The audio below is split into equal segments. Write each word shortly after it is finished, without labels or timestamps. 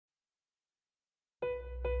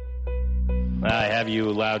I have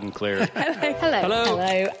you loud and clear.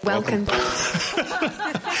 Hello. Welcome.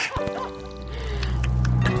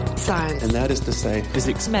 Science. And that is to say,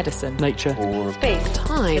 physics, medicine, nature, or space,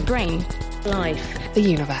 time, the brain, life, the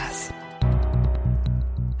universe.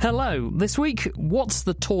 Hello. This week, what's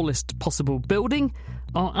the tallest possible building?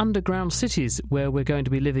 Are underground cities where we're going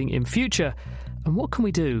to be living in future? And what can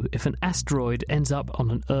we do if an asteroid ends up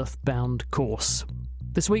on an Earth-bound course?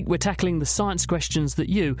 This week we're tackling the science questions that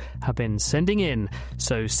you have been sending in.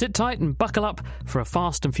 So sit tight and buckle up for a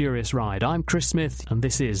fast and furious ride. I'm Chris Smith and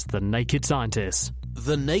this is The Naked Scientists.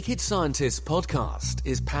 The Naked Scientists podcast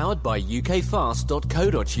is powered by ukfast.co.uk.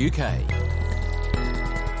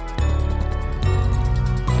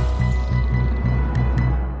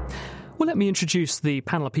 Well, let me introduce the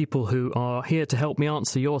panel of people who are here to help me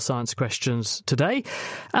answer your science questions today.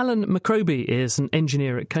 Alan McRobie is an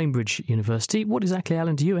engineer at Cambridge University. What exactly,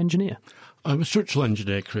 Alan, do you engineer? I'm a structural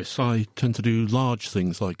engineer, Chris. I tend to do large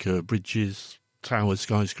things like bridges, towers,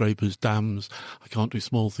 skyscrapers, dams. I can't do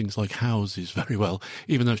small things like houses very well,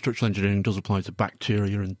 even though structural engineering does apply to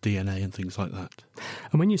bacteria and DNA and things like that.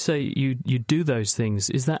 And when you say you do those things,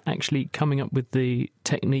 is that actually coming up with the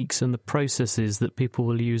techniques and the processes that people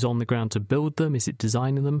will use on the ground to build them? Is it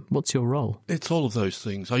designing them? What's your role? It's all of those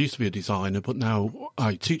things. I used to be a designer, but now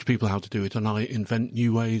I teach people how to do it and I invent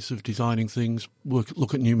new ways of designing things,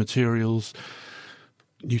 look at new materials,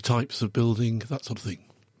 new types of building, that sort of thing.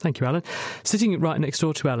 Thank you, Alan. Sitting right next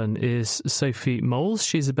door to Alan is Sophie Moles.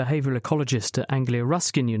 She's a behavioural ecologist at Anglia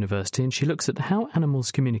Ruskin University and she looks at how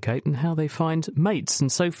animals communicate and how they find mates.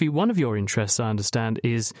 And Sophie, one of your interests, I understand,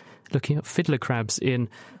 is looking at fiddler crabs in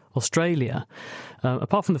Australia.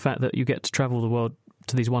 Apart from the fact that you get to travel the world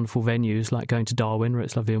to these wonderful venues like going to Darwin where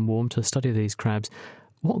it's lovely and warm to study these crabs,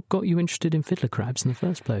 what got you interested in fiddler crabs in the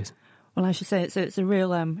first place? Well, I should say it's a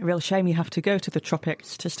real shame you have to go to the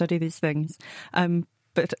tropics to study these things.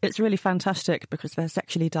 But it's really fantastic because they're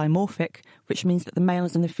sexually dimorphic, which means that the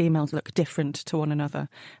males and the females look different to one another.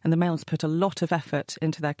 And the males put a lot of effort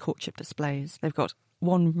into their courtship displays. They've got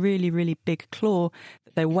one really, really big claw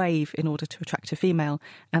that they wave in order to attract a female.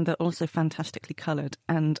 And they're also fantastically coloured.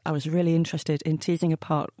 And I was really interested in teasing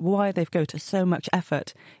apart why they go to so much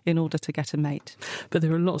effort in order to get a mate. But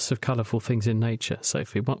there are lots of colourful things in nature,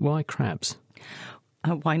 Sophie. Why crabs?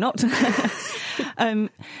 Why not?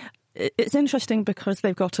 It's interesting because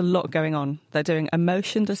they've got a lot going on. They're doing a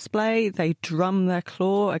motion display, they drum their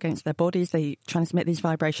claw against their bodies, they transmit these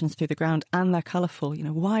vibrations through the ground, and they're colourful. You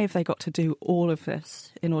know, why have they got to do all of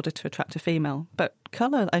this in order to attract a female? But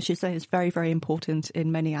colour, as you say, is very, very important in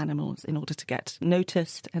many animals in order to get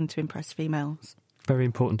noticed and to impress females. Very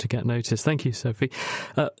important to get noticed. Thank you, Sophie.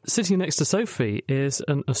 Sitting next to Sophie is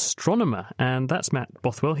an astronomer, and that's Matt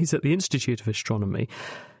Bothwell. He's at the Institute of Astronomy.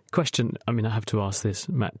 Question, I have to ask this,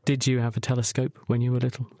 Matt, did you have a telescope when you were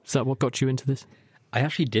little? Is that what got you into this? I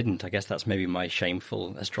actually didn't. I guess that's maybe my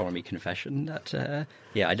shameful astronomy confession. That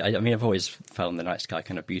I've always found the night sky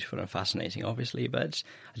kind of beautiful and fascinating, obviously, but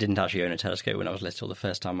I didn't actually own a telescope when I was little. The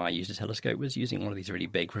first time I used a telescope was using one of these really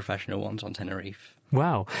big professional ones on Tenerife.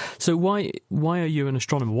 Wow. So why are you an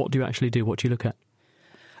astronomer? What do you actually do? What do you look at?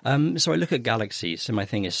 So I look at galaxies. So my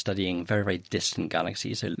thing is studying very, very distant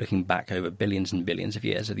galaxies. So looking back over billions and billions of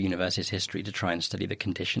years of the universe's history to try and study the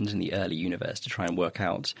conditions in the early universe, to try and work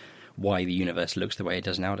out why the universe looks the way it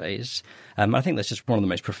does nowadays. I think that's just one of the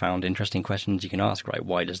most profound, interesting questions you can ask, right?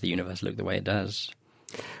 Why does the universe look the way it does?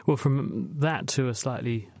 Well, from that to a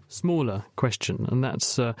slightly smaller question, and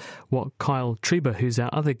that's what Kyle Treba, who's our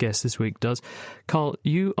other guest this week, does. Kyle,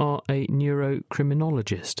 you are a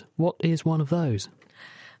neurocriminologist. What is one of those?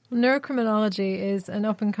 Neurocriminology is an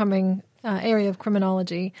up-and-coming area of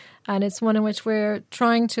criminology, and it's one in which we're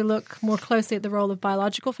trying to look more closely at the role of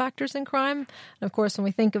biological factors in crime. And of course, when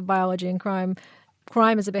we think of biology and crime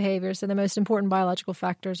is a behavior, so the most important biological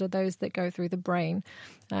factors are those that go through the brain,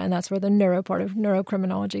 and that's where the neuro part of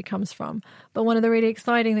neurocriminology comes from. But one of the really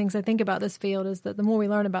exciting things I think about this field is that the more we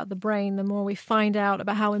learn about the brain, the more we find out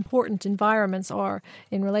about how important environments are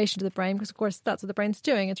in relation to the brain, because of course that's what the brain's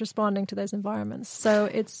doing, it's responding to those environments. So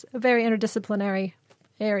it's a very interdisciplinary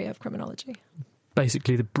area of criminology.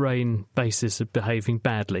 Basically the brain basis of behaving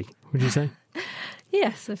badly, would you say?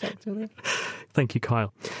 Yes, effectively. Thank you,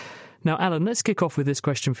 Kyle. Now, Alan, let's kick off with this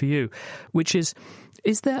question for you, which is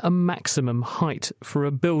there a maximum height for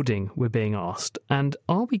a building, we're being asked? And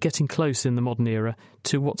are we getting close in the modern era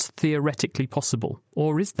to what's theoretically possible?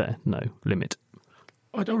 Or is there no limit?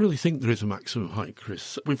 I don't really think there is a maximum height,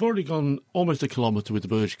 Chris. We've already gone almost a kilometre with the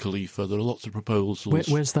Burj Khalifa. There are lots of proposals.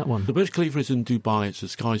 Where's that one? The Burj Khalifa is in Dubai. It's a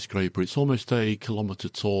skyscraper. It's almost a kilometre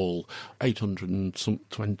tall,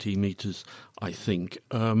 820 metres, I think.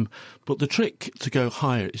 But the trick to go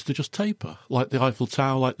higher is to just taper. Like the Eiffel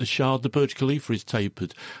Tower, like the Shard, the Burj Khalifa is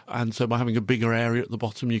tapered. And so by having a bigger area at the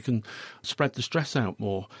bottom, you can spread the stress out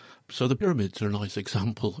more. So the pyramids are a nice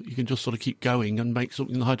example. You can just sort of keep going and make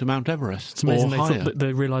something the height of Mount Everest. It's amazing or higher. thought that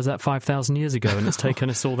they realised that 5,000 years ago, and it's taken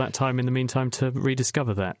us all that time in the meantime to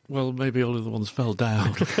rediscover that. Well, maybe all of the ones fell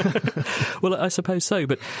down. Well, I suppose so,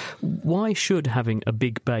 but why should having a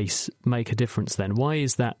big base make a difference then? Why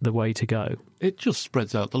is that the way to go? It just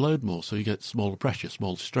spreads out the load more, so you get smaller pressure,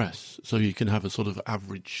 smaller stress. So you can have a sort of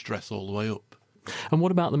average stress all the way up. And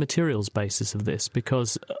what about the materials basis of this?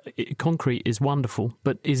 Because concrete is wonderful,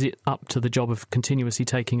 but is it up to the job of continuously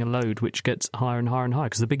taking a load which gets higher and higher and higher?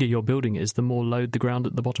 Because the bigger your building is, the more load the ground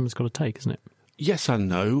at the bottom has got to take, isn't it? Yes and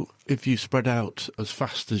no. If you spread out as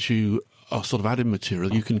fast as you are sort of adding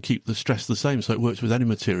material, you can keep the stress the same. So it works with any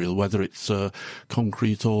material, whether it's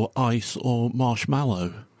concrete or ice or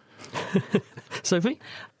marshmallow. Sophie?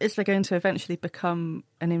 Is there going to eventually become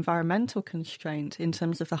an environmental constraint in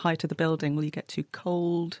terms of the height of the building? Will you get too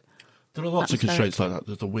cold? There are lots of constraints like that.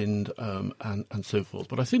 There's the wind and so forth.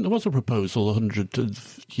 But I think there was a proposal 100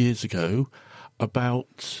 years ago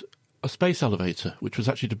about a space elevator, which was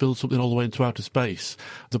actually to build something all the way into outer space.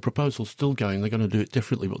 The proposal's still going. They're going to do it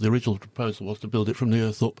differently, but the original proposal was to build it from the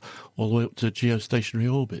Earth up all the way up to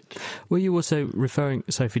geostationary orbit. Were you also referring,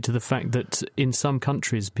 Sophie, to the fact that in some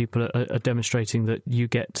countries people are demonstrating that you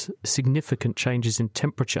get significant changes in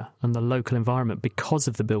temperature and the local environment because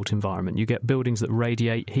of the built environment? You get buildings that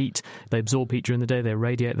radiate heat. They absorb heat during the day. They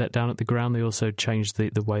radiate that down at the ground. They also change the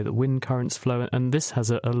way that wind currents flow. And this has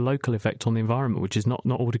a local effect on the environment, which is not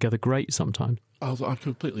altogether great sometimes. I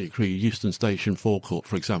completely agree. Euston Station forecourt,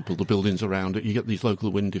 for example, the buildings around it, you get these local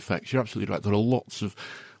wind effects. You're absolutely right. There are lots of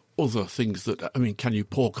other things that, I mean, can you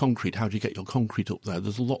pour concrete? How do you get your concrete up there?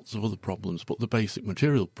 There's lots of other problems, but the basic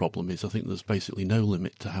material problem is I think there's basically no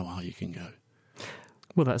limit to how high you can go.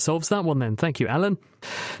 Well, that solves that one then. Thank you, Alan.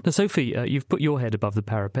 Now, Sophie, you've put your head above the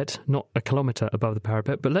parapet, not a kilometre above the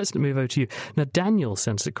parapet, but let's move over to you. Now, Daniel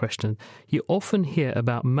sends a question. You often hear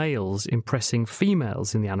about males impressing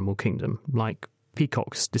females in the animal kingdom, like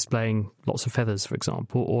peacocks displaying lots of feathers, for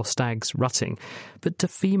example, or stags rutting. But do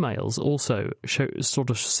females also sort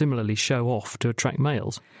of similarly show off to attract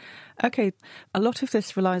males? OK, a lot of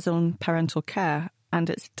this relies on parental care. And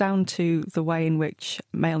it's down to the way in which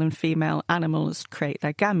male and female animals create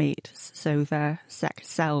their gametes, so their sex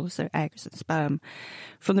cells, so eggs and sperm.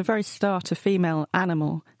 From the very start, a female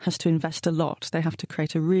animal has to invest a lot. They have to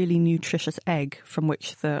create a really nutritious egg from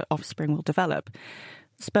which the offspring will develop.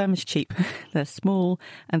 Sperm is cheap, they're small,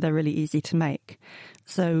 and they're really easy to make.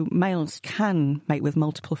 So males can mate with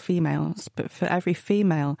multiple females, but for every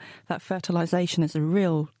female, that fertilisation is a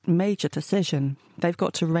real major decision. They've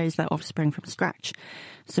got to raise their offspring from scratch.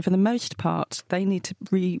 So for the most part, they need to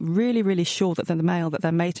be really, really sure that the male that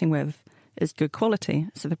they're mating with is good quality.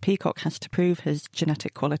 So the peacock has to prove his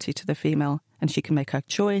genetic quality to the female, and she can make her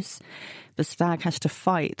choice. The stag has to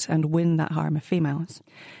fight and win that harem of females.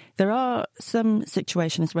 There are some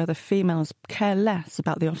situations where the females care less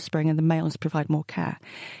about the offspring and the males provide more care.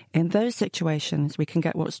 In those situations, we can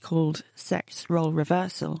get what's called sex role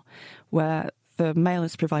reversal, where the male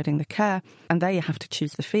is providing the care and they have to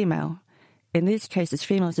choose the female. In these cases,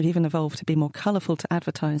 females have even evolved to be more colourful to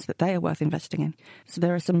advertise that they are worth investing in. So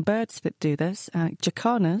there are some birds that do this.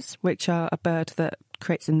 Jacanas, which are a bird that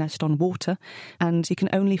creates a nest on water, and you can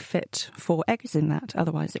only fit 4 eggs in that,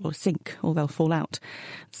 otherwise it will sink or they'll fall out.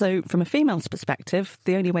 So from a female's perspective,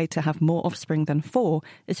 the only way to have more offspring than 4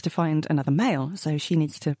 is to find another male. So she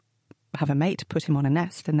needs to have a mate, put him on a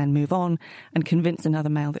nest, and then move on and convince another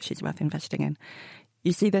male that she's worth investing in.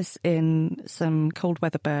 You see this in some cold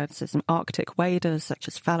weather birds, there's some Arctic waders such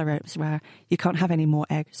as phalaropes where you can't have any more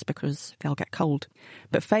eggs because they'll get cold.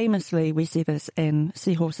 But famously we see this in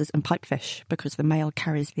seahorses and pipefish because the male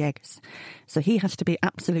carries the eggs. So he has to be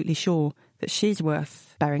absolutely sure that she's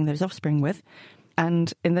worth bearing those offspring with.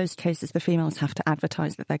 And in those cases the females have to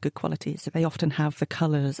advertise that they're good quality. So they often have the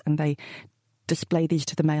colours and they display these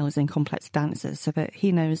to the males in complex dances so that he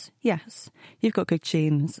knows, yes, you've got good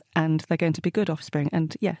genes and they're going to be good offspring,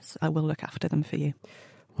 and yes, I will look after them for you.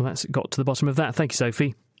 Well, that's got to the bottom of that. Thank you,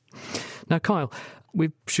 Sophie. Now, Kyle,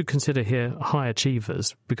 we should consider here high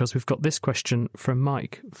achievers because we've got this question from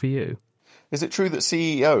Mike for you. Is it true that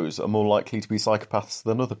CEOs are more likely to be psychopaths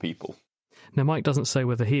than other people? Now, Mike doesn't say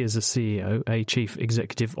whether he is a CEO, a chief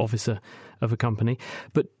executive officer of a company,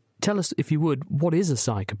 but tell us, if you would, what is a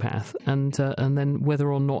psychopath, and then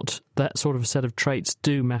whether or not that sort of set of traits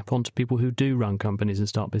do map onto people who do run companies and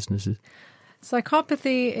start businesses.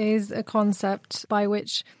 Psychopathy is a concept by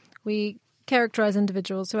which we characterize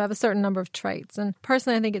individuals who have a certain number of traits. And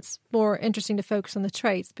personally, I think it's more interesting to focus on the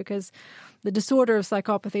traits, because the disorder of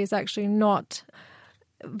psychopathy is actually not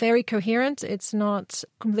very coherent. It's not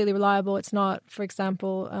completely reliable. It's not, for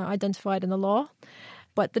example, identified in the law.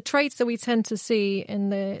 But the traits that we tend to see in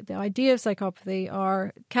the idea of psychopathy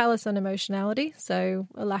are callous unemotionality, so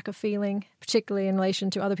a lack of feeling, particularly in relation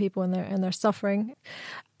to other people and their suffering,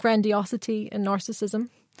 grandiosity and narcissism,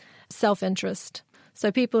 self-interest.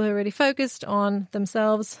 So people who are really focused on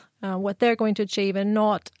themselves, what they're going to achieve, and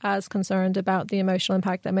not as concerned about the emotional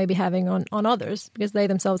impact that may be having on others, because they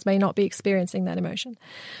themselves may not be experiencing that emotion.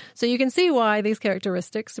 So you can see why these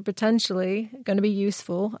characteristics are potentially going to be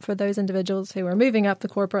useful for those individuals who are moving up the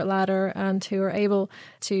corporate ladder and who are able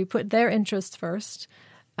to put their interests first,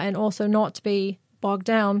 and also not to be bogged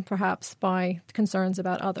down, perhaps, by concerns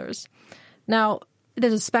about others. Now,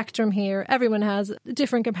 there's a spectrum here. Everyone has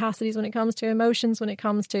different capacities when it comes to emotions, when it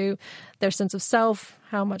comes to their sense of self,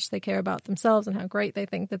 how much they care about themselves and how great they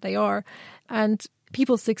think that they are. And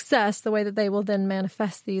people's success, the way that they will then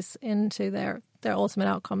manifest these into their ultimate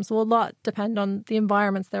outcomes, will a lot depend on the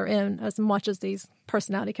environments they're in as much as these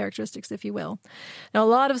personality characteristics, if you will. Now, a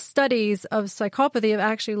lot of studies of psychopathy have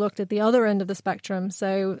actually looked at the other end of the spectrum.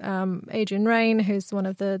 So Adrian Raine, who's one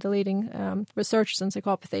of the leading researchers in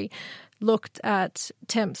psychopathy, looked at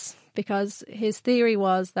TIMPs, because his theory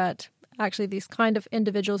was that actually these kind of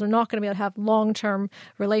individuals are not going to be able to have long-term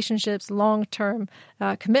relationships, long-term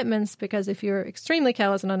commitments, because if you're extremely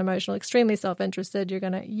callous and unemotional, extremely self-interested, you're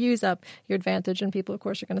going to use up your advantage, and people, of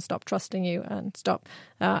course, are going to stop trusting you and stop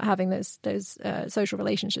having those social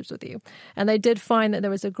relationships with you. And they did find that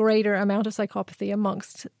there was a greater amount of psychopathy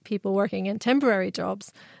amongst people working in temporary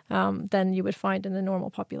jobs than you would find in the normal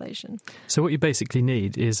population. So what you basically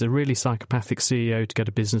need is a really psychopathic CEO to get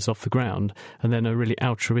a business off the ground, and then a really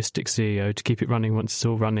altruistic CEO to keep it running once it's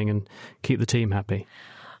all running and keep the team happy.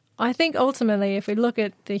 I think ultimately, if we look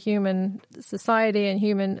at the human society and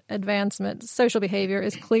human advancement, social behavior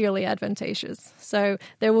is clearly advantageous. So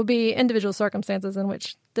there will be individual circumstances in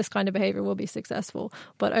which this kind of behavior will be successful.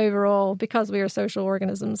 But overall, because we are social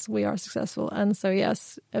organisms, we are successful. And so,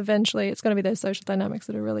 yes, eventually it's going to be those social dynamics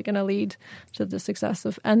that are really going to lead to the success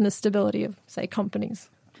of and the stability of, say, companies.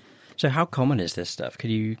 So how common is this stuff?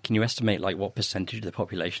 Can you estimate like what percentage of the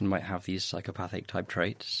population might have these psychopathic type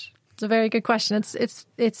traits? It's a very good question.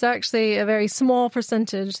 It's actually a very small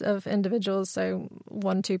percentage of individuals, so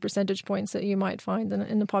 1-2 percentage points that you might find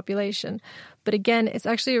in the population. But again, it's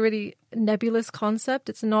actually a really nebulous concept.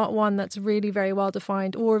 It's not one that's really very well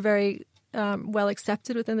defined or very well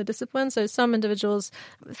accepted within the discipline. So some individuals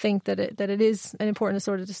think that it is an important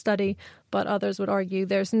disorder to study, but others would argue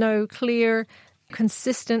there's no clear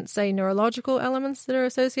consistent, say, neurological elements that are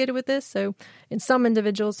associated with this. So in some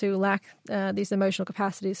individuals who lack these emotional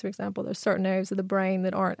capacities, for example, there's certain areas of the brain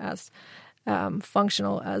that aren't as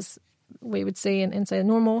functional as we would see in say, a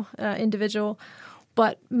normal individual.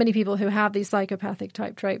 But many people who have these psychopathic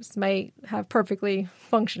type traits may have perfectly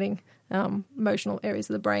functioning emotional areas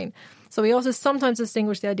of the brain. So we also sometimes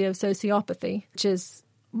distinguish the idea of sociopathy, which is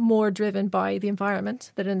more driven by the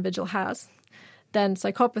environment that an individual has, than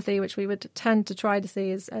psychopathy, which we would tend to try to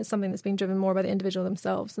see as something that's being driven more by the individual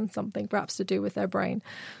themselves and something perhaps to do with their brain.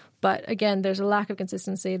 But again, there's a lack of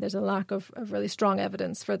consistency. There's a lack of really strong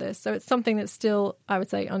evidence for this. So it's something that's still, I would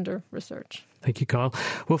say, under research. Thank you, Kyle.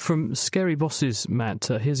 Well, from Scary Bosses, Matt,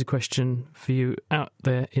 here's a question for you out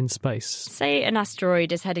there in space. Say an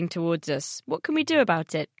asteroid is heading towards us. What can we do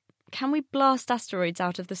about it? Can we blast asteroids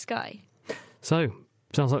out of the sky? So,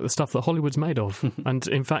 sounds like the stuff that Hollywood's made of, and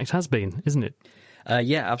in fact has been, isn't it?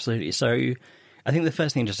 Yeah, absolutely. So I think the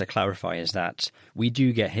first thing just to clarify is that we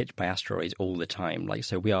do get hit by asteroids all the time.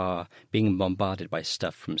 So we are being bombarded by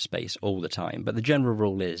stuff from space all the time. But the general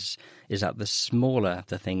rule is that the smaller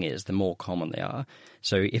the thing is, the more common they are.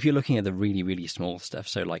 So if you're looking at the really, really small stuff,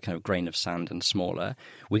 so like kind of grain of sand and smaller,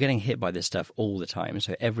 we're getting hit by this stuff all the time,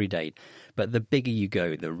 so every day. But the bigger you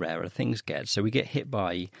go, the rarer things get. So we get hit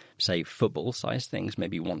by, say, football-sized things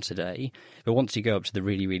maybe once a day. But once you go up to the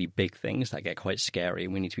really, really big things, that get quite scary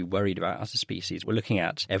and we need to be worried about as a species. We're looking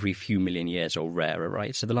at every few million years or rarer,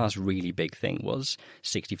 right? So the last really big thing was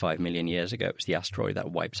 65 million years ago. It was the asteroid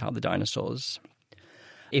that wiped out the dinosaurs.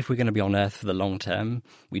 If we're going to be on Earth for the long term,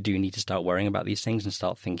 we do need to start worrying about these things and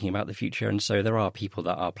start thinking about the future. And so there are people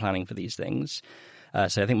that are planning for these things.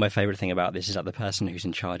 So I think my favourite thing about this is that the person who's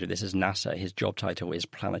in charge of this is NASA. His job title is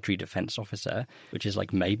Planetary Defence Officer, which is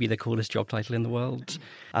like maybe the coolest job title in the world.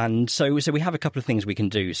 And so we have a couple of things we can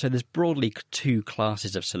do. So there's broadly two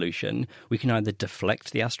classes of solution. We can either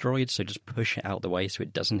deflect the asteroid, so just push it out the way so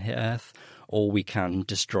it doesn't hit Earth, or we can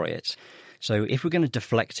destroy it. So if we're going to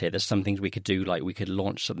deflect it, there's some things we could do, like we could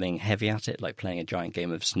launch something heavy at it, like playing a giant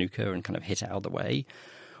game of snooker and kind of hit it out of the way.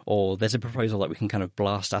 Or there's a proposal that we can kind of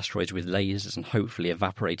blast asteroids with lasers and hopefully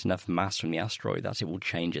evaporate enough mass from the asteroid that it will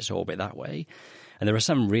change its orbit that way. And there are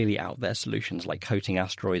some really out there solutions like coating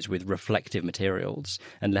asteroids with reflective materials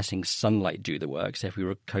and letting sunlight do the work. So if we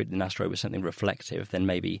were coating an asteroid with something reflective, then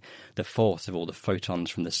maybe the force of all the photons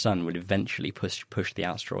from the sun would eventually push the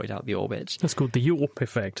asteroid out the orbit. That's called the Yorp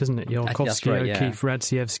effect, isn't it? Yarkovsky, right, yeah. O'Keefe,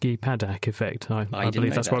 Radzievsky, Padak effect. I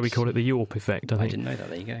believe that's why we call it the Yorp effect, I think. I didn't know that.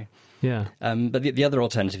 There you go. Yeah. But the other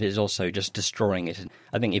alternative is also just destroying it.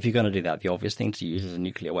 I think if you're going to do that, the obvious thing to use is a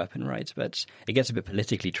nuclear weapon, right? But it gets a bit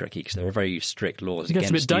politically tricky because there are very strict laws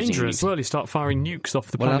against using... It gets a bit dangerous as well. You start firing nukes off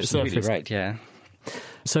the planet's surface. Absolutely right, yeah.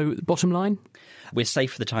 So, bottom line? We're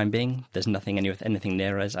safe for the time being. There's anything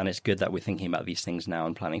near us, and it's good that we're thinking about these things now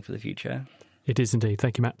and planning for the future. It is indeed.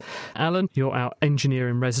 Thank you, Matt. Alan, you're our engineer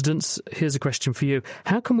in residence. Here's a question for you.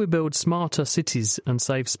 How can we build smarter cities and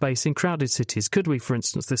save space in crowded cities? Could we, for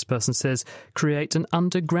instance, this person says, create an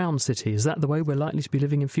underground city? Is that the way we're likely to be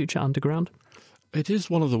living in future, underground? It is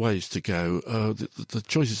one of the ways to go. The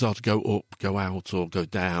choices are to go up, go out, or go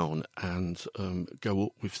down. And go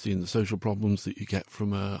up, we've seen the social problems that you get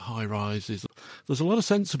from high rises. There's a lot of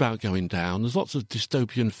sense about going down. There's lots of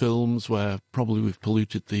dystopian films where probably we've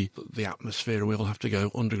polluted the atmosphere and we'll have to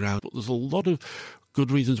go underground. But there's a lot of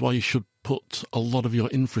good reasons why you should put a lot of your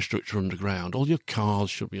infrastructure underground. All your cars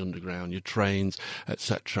should be underground, your trains,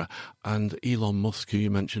 etc. And Elon Musk, who you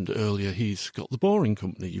mentioned earlier, he's got the Boring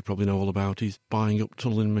Company you probably know all about. He's buying up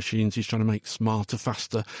tunneling machines. He's trying to make smarter,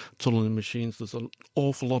 faster tunneling machines. There's an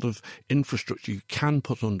awful lot of infrastructure you can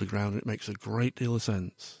put underground, and it makes a great deal of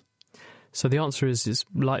sense. So the answer is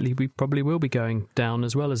likely we probably will be going down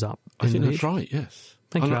as well as up. I think that's right, yes.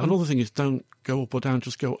 Thank you, Alan. Another thing is don't go up or down,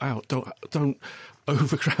 just go out. Don't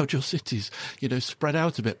overcrowd your cities. Spread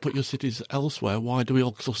out a bit, put your cities elsewhere. Why do we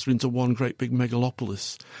all cluster into one great big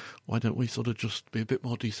megalopolis? Why don't we sort of just be a bit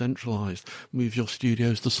more decentralised? Move your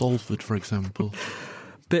studios to Salford, for example.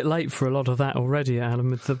 Bit late for a lot of that already, Alan,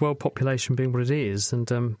 with the world population being what it is, and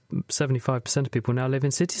 75% of people now live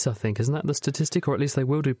in cities, I think. Isn't that the statistic? Or at least they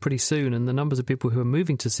will do pretty soon, and the numbers of people who are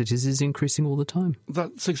moving to cities is increasing all the time.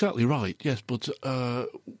 That's exactly right, yes, but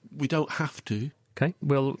we don't have to. OK,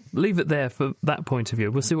 we'll leave it there for that point of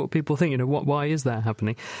view. We'll see what people think. Why is that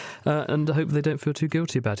happening? And I hope they don't feel too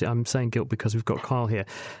guilty about it. I'm saying guilt because we've got Kyle here.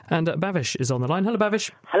 And Bhavish is on the line. Hello,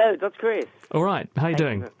 Bhavish. Hello, that's Chris. All right, how are you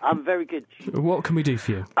doing? I'm very good. What can we do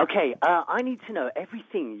for you? OK, I need to know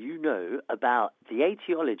everything you know about the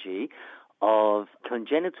etiology of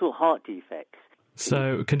congenital heart defects.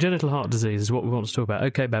 So, congenital heart disease is what we want to talk about.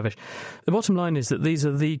 OK, Bhavish. The bottom line is that these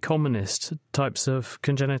are the commonest types of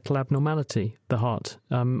congenital abnormality, the heart.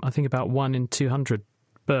 I think about 1 in 200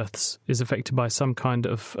 births is affected by some kind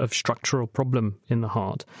of structural problem in the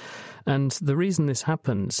heart. And the reason this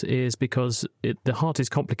happens is because the heart is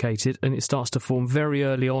complicated and it starts to form very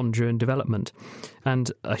early on during development.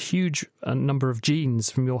 And a huge number of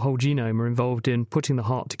genes from your whole genome are involved in putting the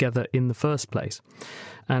heart together in the first place.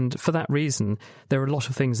 And for that reason, there are a lot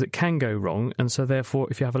of things that can go wrong. And so therefore,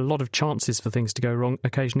 if you have a lot of chances for things to go wrong,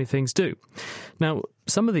 occasionally things do. Now,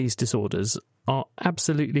 some of these disorders are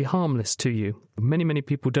absolutely harmless to you. Many, many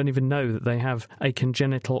people don't even know that they have a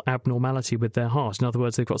congenital abnormality with their heart. In other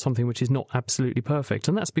words, they've got something which is not absolutely perfect.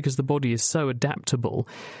 And that's because the body is so adaptable,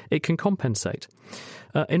 it can compensate.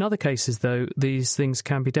 In other cases, though, these things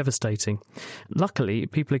can be devastating. Luckily,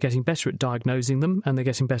 people are getting better at diagnosing them and they're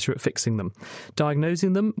getting better at fixing them.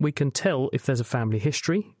 Diagnosing them, we can tell if there's a family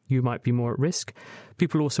history. You might be more at risk.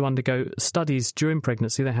 People also undergo studies during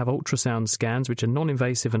pregnancy. They have ultrasound scans, which are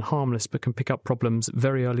non-invasive and harmless, but can pick up problems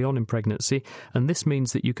very early on in pregnancy. And this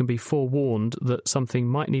means that you can be forewarned that something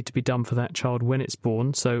might need to be done for that child when it's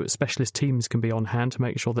born. So specialist teams can be on hand to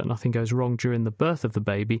make sure that nothing goes wrong during the birth of the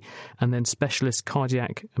baby. And then specialist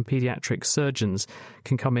cardiac and paediatric surgeons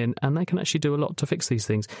can come in and they can actually do a lot to fix these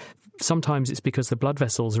things. Sometimes it's because the blood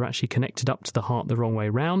vessels are actually connected up to the heart the wrong way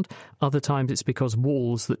round. Other times it's because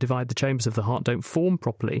walls that divide the chambers of the heart don't form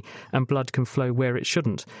properly and blood can flow where it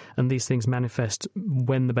shouldn't. And these things manifest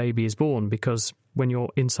when the baby is born because when you're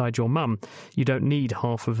inside your mum, you don't need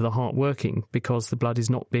half of the heart working because the blood is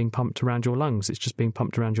not being pumped around your lungs, it's just being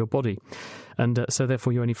pumped around your body. And so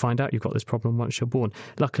therefore you only find out you've got this problem once you're born.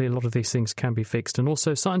 Luckily, a lot of these things can be fixed. And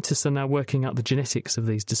also scientists are now working out the genetics of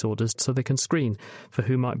these disorders so they can screen for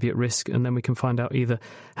who might be at risk, and then we can find out either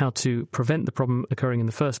how to prevent the problem occurring in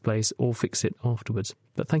the first place or fix it afterwards.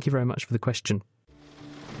 But thank you very much for the question.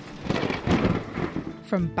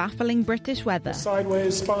 From baffling British weather,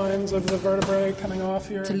 sideways spines of the vertebrae coming off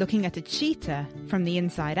here, to looking at a cheetah from the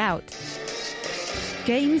inside out,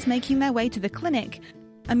 games making their way to the clinic,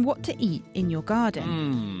 and what to eat in your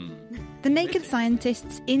garden. The Naked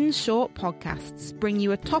Scientists In Short podcasts bring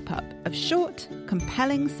you a top-up of short,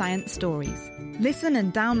 compelling science stories. Listen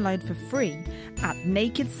and download for free at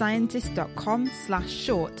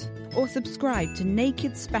nakedscientist.com/short or subscribe to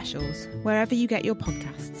Naked Specials wherever you get your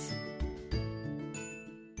podcasts.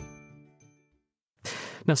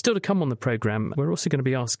 Now, still to come on the programme, we're also going to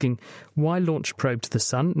be asking why launch a probe to the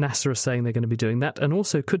sun. NASA are saying they're going to be doing that. And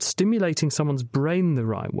also, could stimulating someone's brain the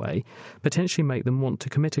right way potentially make them want to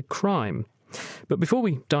commit a crime? But before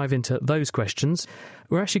we dive into those questions,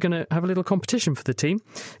 we're actually going to have a little competition for the team.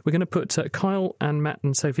 We're going to put Kyle and Matt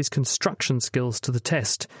and Sophie's construction skills to the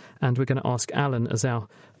test, and we're going to ask Alan, as our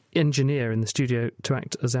engineer in the studio, to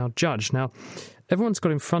act as our judge. Now, everyone's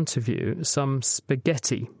got in front of you some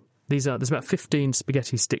spaghetti. There's about 15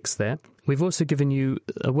 spaghetti sticks there. We've also given you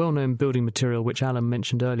a well-known building material which Alan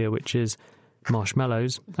mentioned earlier, which is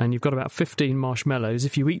marshmallows, and you've got about 15 marshmallows.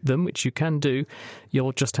 If you eat them, which you can do,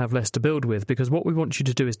 you'll just have less to build with, because what we want you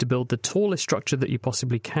to do is to build the tallest structure that you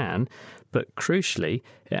possibly can, but crucially,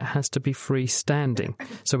 it has to be freestanding.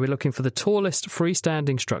 So we're looking for the tallest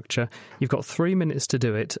freestanding structure. You've got 3 minutes to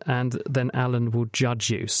do it, and then Alan will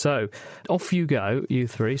judge you. So off you go, you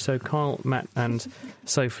three. So Kyle, Matt and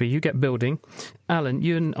Sophie, you get building. Alan,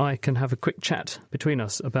 you and I can have a quick chat between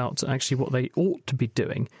us about actually what they ought to be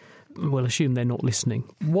doing. We'll assume they're not listening.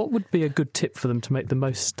 What would be a good tip for them to make the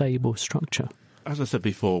most stable structure? As I said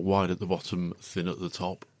before, wide at the bottom, thin at the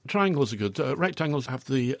top. Triangles are good. Rectangles have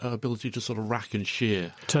the ability to sort of rack and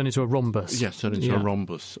shear. Turn into a rhombus. Yes, turn into a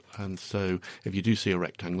rhombus. And so if you do see a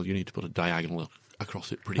rectangle, you need to put a diagonal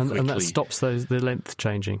across it pretty quickly. And that stops the length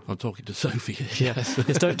changing. I'm talking to Sophie. Yes.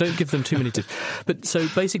 Yes, don't give them too many tips. But so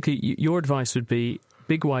basically, your advice would be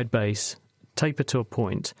big, wide base, taper to a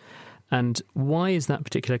point. And why is that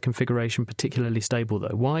particular configuration particularly stable,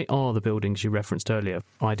 though? Why are the buildings you referenced earlier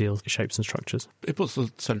ideal shapes and structures? It puts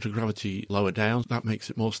the centre of gravity lower down. That makes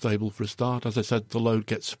it more stable for a start. As I said, the load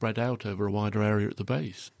gets spread out over a wider area at the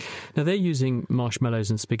base. Now, they're using marshmallows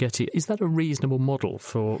and spaghetti. Is that a reasonable model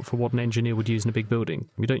for what an engineer would use in a big building?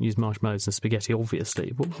 We don't use marshmallows and spaghetti, obviously.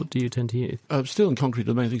 What do you tend to use? Steel and concrete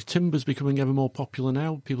are the main things. Timber's becoming ever more popular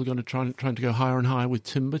now. People are going to trying to go higher and higher with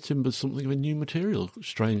timber. Timber's something of a new material,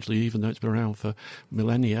 strangely, even though it's been around for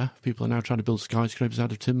millennia. People are now trying to build skyscrapers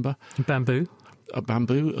out of timber. Bamboo?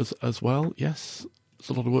 Bamboo as well, yes. There's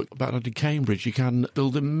a lot of work about it in Cambridge. You can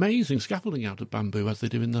build amazing scaffolding out of bamboo, as they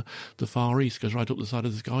do in the Far East, goes right up the side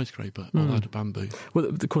of the skyscraper, all out of bamboo. Well,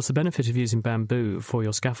 of course, the benefit of using bamboo for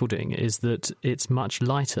your scaffolding is that it's much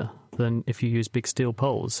lighter than if you use big steel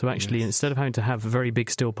poles. So actually, instead of having to have very big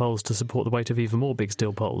steel poles to support the weight of even more big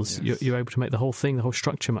steel poles, you're able to make the whole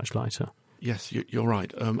structure much lighter. Yes, you're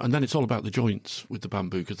right. And then it's all about the joints with the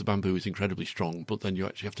bamboo, because the bamboo is incredibly strong, but then you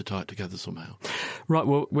actually have to tie it together somehow. Right,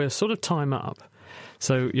 well, we're sort of time up.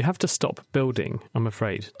 So you have to stop building, I'm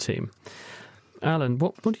afraid, team. Alan,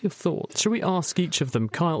 what are your thoughts? Shall we ask each of them?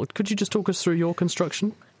 Kyle, could you just talk us through your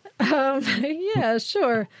construction? Yeah,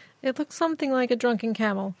 sure. It looks something like a drunken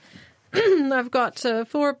camel. I've got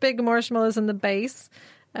 4 big marshmallows in the base,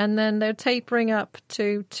 and then they're tapering up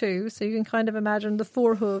to 2. So you can kind of imagine the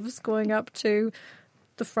 4 hooves going up to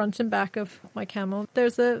the front and back of my camel.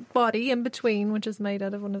 There's a body in between, which is made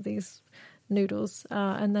out of one of these noodles.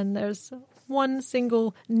 And then there's one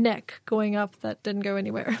single neck going up that didn't go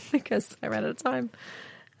anywhere because I ran out of time.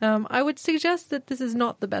 I would suggest that this is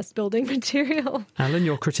not the best building material. Alan,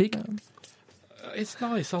 your critique? It's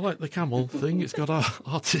nice. I like the camel thing. It's got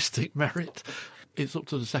artistic merit. It's up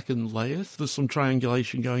to the second layers. There's some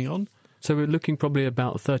triangulation going on. So we're looking probably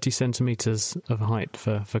about 30 centimetres of height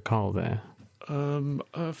for Carl there.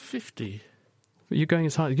 50. You're going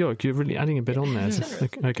as high as you're really adding a bit on there. Yes.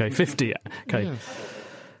 Okay, 50. Okay. Yes.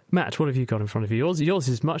 Matt, what have you got in front of you? Yours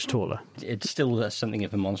is much taller. It's still something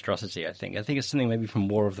of a monstrosity, I think. I think it's something maybe from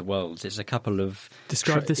War of the Worlds. It's a couple of...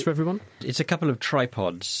 Describe this for everyone. It's a couple of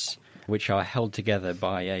tripods which are held together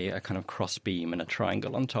by a kind of cross beam and a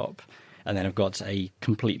triangle on top. And then I've got a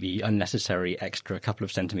completely unnecessary extra couple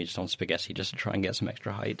of centimetres on spaghetti just to try and get some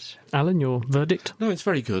extra height. Alan, your verdict? No, it's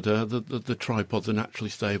very good. The tripods are naturally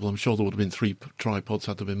stable. I'm sure there would have been 3 tripods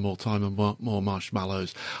had there been more time and more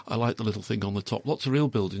marshmallows. I like the little thing on the top. Lots of real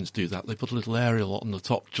buildings do that. They put a little aerial on the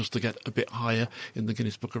top just to get a bit higher in the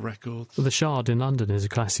Guinness Book of Records. The Shard in London is a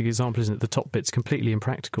classic example, isn't it? The top bit's completely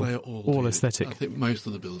impractical. They all aesthetic. I think most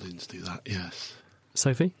of the buildings do that, yes.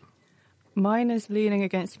 Sophie? Mine is leaning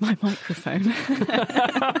against my microphone.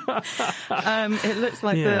 It looks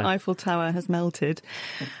like the Eiffel Tower has melted.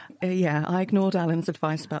 I ignored Alan's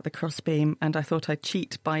advice about the crossbeam, and I thought I'd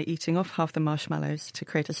cheat by eating off half the marshmallows to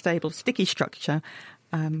create a stable, sticky structure,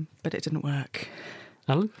 but it didn't work.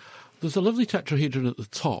 Alan? There's a lovely tetrahedron at the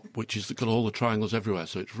top, which has got all the triangles everywhere,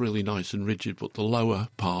 so it's really nice and rigid, but the lower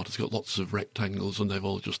part has got lots of rectangles and they've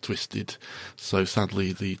all just twisted. So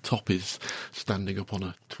sadly, the top is standing up on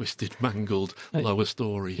a twisted, mangled lower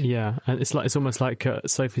story. Yeah, and it's almost like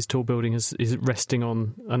Sophie's tall building is resting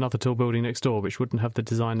on another tall building next door, which wouldn't have the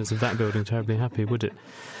designers of that building terribly happy, would it?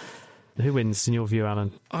 Who wins, in your view,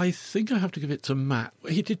 Alan? I think I have to give it to Matt.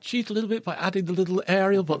 He did cheat a little bit by adding the little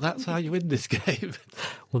aerial, but that's how you win this game.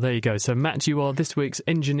 Well, there you go. So, Matt, you are this week's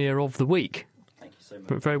Engineer of the Week. Thank you so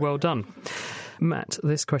much. Very well done. Matt,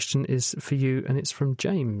 this question is for you, and it's from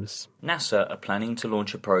James. NASA are planning to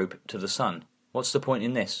launch a probe to the Sun. What's the point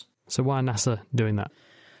in this? So why are NASA doing that?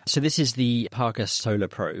 So this is the Parker Solar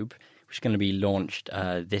Probe, which is going to be launched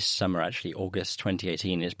this summer, actually. August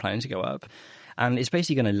 2018 is planning to go up. And it's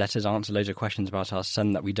basically going to let us answer loads of questions about our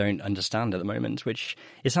sun that we don't understand at the moment, which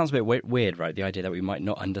it sounds a bit weird, right? The idea that we might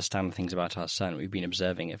not understand things about our sun. We've been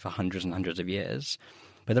observing it for hundreds and hundreds of years.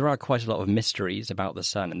 But there are quite a lot of mysteries about the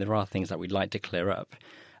sun, and there are things that we'd like to clear up.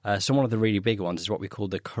 So one of the really big ones is what we call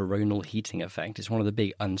the coronal heating effect. It's one of the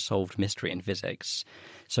big unsolved mystery in physics.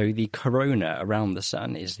 So the corona around the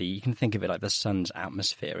sun is you can think of it like the sun's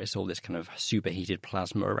atmosphere. It's all this kind of superheated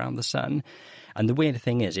plasma around the sun. And the weird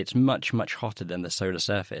thing is it's much, much hotter than the solar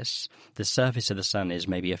surface. The surface of the sun is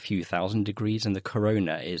maybe a few thousand degrees, and the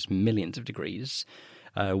corona is millions of degrees,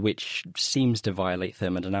 which seems to violate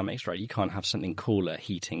thermodynamics, right? You can't have something cooler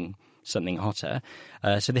heating something hotter.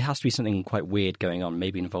 So there has to be something quite weird going on,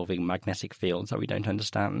 maybe involving magnetic fields that we don't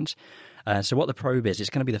understand. So what the probe is, it's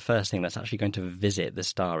going to be the first thing that's actually going to visit the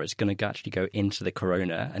star. It's going to actually go into the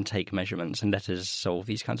corona and take measurements and let us solve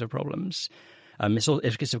these kinds of problems.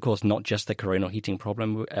 It's of course not just the coronal heating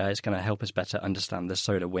problem. It's going to help us better understand the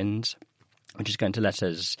solar wind, which is going to let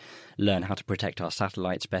us learn how to protect our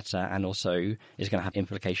satellites better, and also is going to have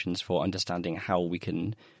implications for understanding how we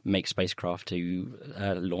can make spacecraft to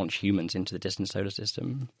launch humans into the distant solar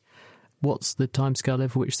system. What's the timescale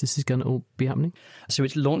over which this is going to all be happening? So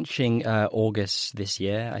it's launching August this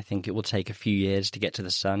year. I think it will take a few years to get to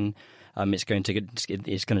the sun. It's going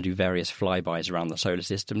to do various flybys around the solar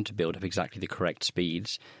system to build up exactly the correct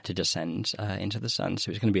speeds to descend into the sun.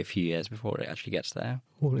 So it's going to be a few years before it actually gets there.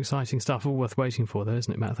 All exciting stuff, all worth waiting for, though,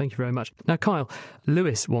 isn't it, Matt? Thank you very much. Now, Kyle,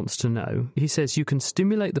 Lewis wants to know, he says you can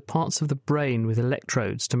stimulate the parts of the brain with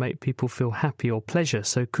electrodes to make people feel happy or pleasure.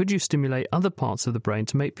 So could you stimulate other parts of the brain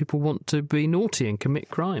to make people want to be naughty and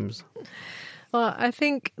commit crimes? Well, I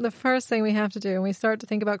think the first thing we have to do when we start to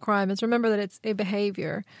think about crime is remember that it's a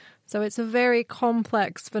behaviour. So it's a very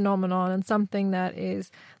complex phenomenon and something that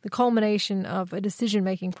is the culmination of a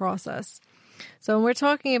decision-making process. So when we're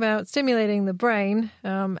talking about stimulating the brain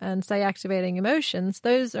and, say, activating emotions,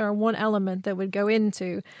 those are one element that would go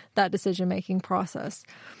into that decision-making process.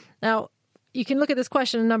 Now, you can look at this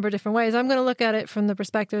question a number of different ways. I'm going to look at it from the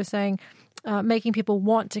perspective of saying making people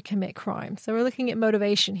want to commit crime. So we're looking at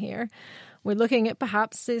motivation here. We're looking at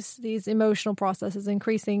perhaps these emotional processes,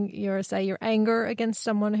 increasing your anger against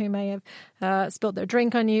someone who may have spilled their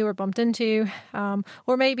drink on you or bumped into you.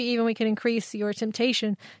 Or maybe even we can increase your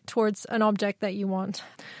temptation towards an object that you want,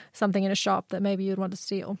 something in a shop that maybe you'd want to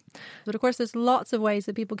steal. But of course, there's lots of ways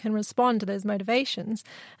that people can respond to those motivations.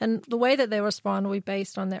 And the way that they respond will be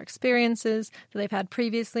based on their experiences that they've had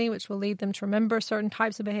previously, which will lead them to remember certain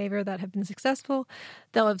types of behavior that have been successful.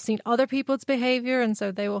 They'll have seen other people's behavior, and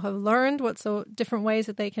so they will have learned what's so different ways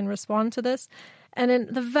that they can respond to this. And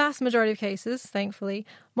in the vast majority of cases, thankfully,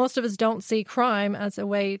 most of us don't see crime as a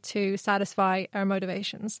way to satisfy our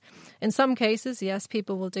motivations. In some cases, yes,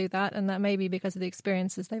 people will do that, and that may be because of the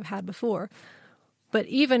experiences they've had before. But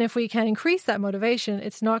even if we can increase that motivation,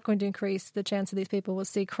 it's not going to increase the chance that these people will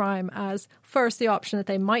see crime as first the option that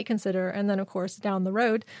they might consider, and then, of course, down the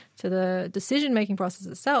road to the decision-making process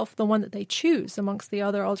itself, the one that they choose amongst the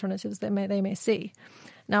other alternatives they may see.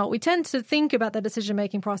 Now, we tend to think about the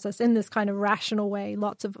decision-making process in this kind of rational way,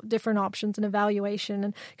 lots of different options and evaluation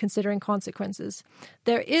and considering consequences.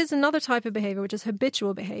 There is another type of behavior, which is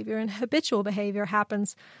habitual behavior, and habitual behavior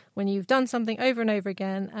happens when you've done something over and over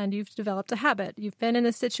again and you've developed a habit. You've been in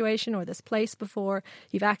this situation or this place before,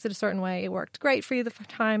 you've acted a certain way, it worked great for you the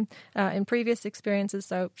time in previous experiences,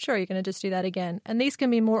 so sure, you're going to just do that again. And these can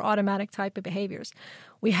be more automatic type of behaviors.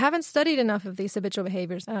 We haven't studied enough of these habitual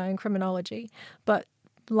behaviors in criminology, but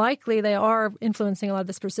likely they are influencing a lot of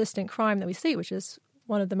this persistent crime that we see, which is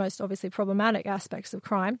one of the most obviously problematic aspects of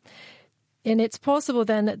crime. And it's possible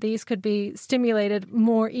then that these could be stimulated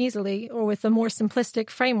more easily or with a more simplistic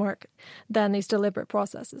framework than these deliberate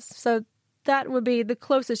processes. So that would be the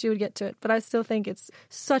closest you would get to it. But I still think it's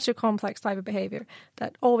such a complex type of behavior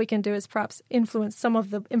that all we can do is perhaps influence some of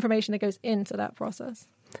the information that goes into that process.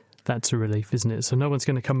 That's a relief, isn't it? So no one's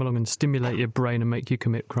going to come along and stimulate your brain and make you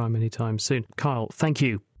commit crime anytime soon. Kyle, thank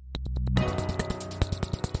you.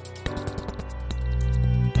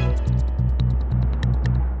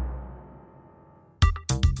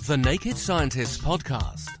 The Naked Scientists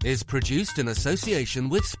podcast is produced in association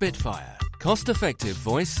with Spitfire, cost-effective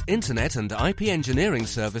voice, internet and IP engineering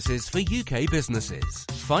services for UK businesses.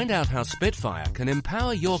 Find out how Spitfire can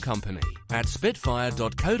empower your company at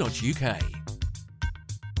spitfire.co.uk.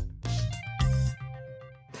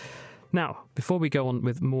 Now, before we go on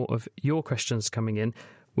with more of your questions coming in,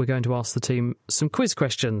 we're going to ask the team some quiz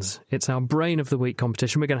questions. It's our Brain of the Week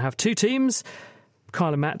competition. We're going to have two teams.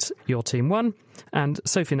 Kyle and Matt, you're team 1, and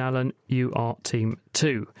Sophie and Alan, you are team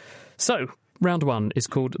 2. So, round 1 is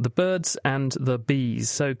called The Birds and the Bees.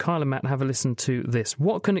 So, Kyle and Matt, have a listen to this.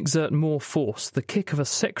 What can exert more force, the kick of a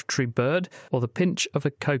secretary bird or the pinch of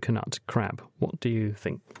a coconut crab? What do you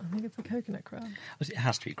think? I think it's a coconut crab. It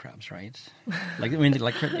has to be crabs, right?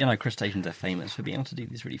 Crustaceans are famous for being able to do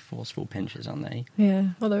these really forceful pinches, aren't they?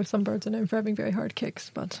 Yeah, although some birds are known for having very hard kicks,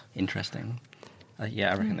 but... Interesting. I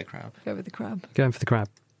reckon the crab. Go with the crab. Going for the crab.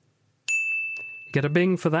 Get a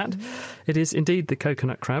bing for that. It is indeed the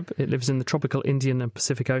coconut crab. It lives in the tropical Indian and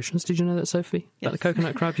Pacific Oceans. Did you know that, Sophie? Yes. About the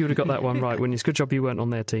coconut crab? You would have got that one right. It's good job you weren't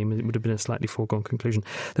on their team. It would have been a slightly foregone conclusion.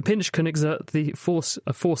 The pinch can exert a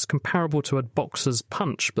force comparable to a boxer's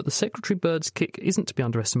punch, but the secretary bird's kick isn't to be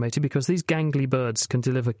underestimated because these gangly birds can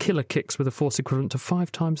deliver killer kicks with a force equivalent to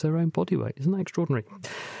 5 times their own body weight. Isn't that extraordinary?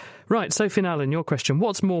 Right, Sophie and Alan, your question.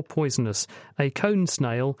 What's more poisonous, a cone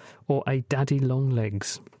snail or a daddy long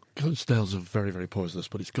legs? Cone snails are very, very poisonous,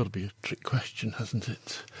 but it's got to be a trick question, hasn't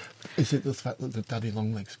it? Is it the fact that the daddy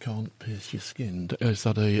long legs can't pierce your skin? Is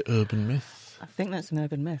that a urban myth? I think that's an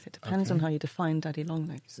urban myth. It depends on how you define daddy long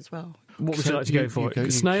legs as well. What would you like to go for?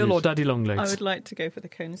 Snail or daddy long legs? I would like to go for the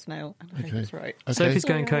cone snail, and I think it's right. Okay. Sophie's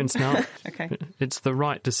going cone snail. Okay. It's the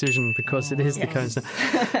right decision because it is the cone snail.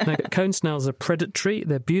 Now, cone snails are predatory.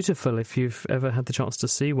 They're beautiful if you've ever had the chance to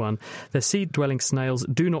see one. They're seed-dwelling snails.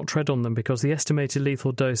 Do not tread on them because the estimated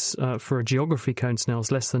lethal dose for a geography cone snail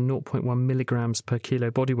is less than 0.1 milligrams per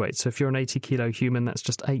kilo body weight. So if you're an 80-kilo human, that's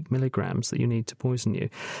just 8 milligrams that you need to poison you.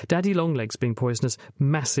 Daddy long legs being poisonous,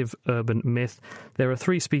 massive urban myth. There are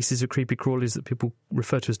 3 species of creepy crawlies that people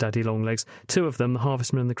refer to as daddy long legs. 2 of them, the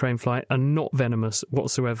harvestman and the cranefly, are not venomous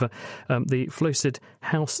whatsoever. The flaccid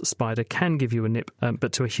house spider can give you a nip,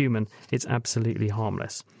 but to a human, it's absolutely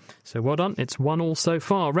harmless. So well done. It's 1-1 so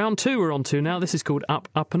far. Round 2 we're on to now. This is called Up,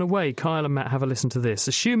 Up and Away. Kyle and Matt, have a listen to this.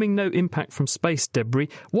 Assuming no impact from space debris,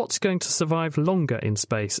 what's going to survive longer in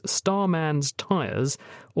space? Starman's tyres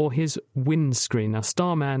or his windscreen? Now,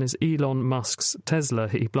 Starman is Elon Musk's Tesla.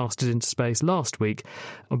 He blasted into space last week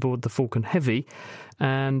aboard the Falcon Heavy,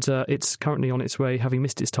 and it's currently on its way, having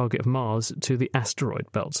missed its target of Mars, to the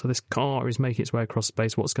asteroid belt. So this car is making its way across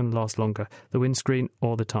space. What's going to last longer, the windscreen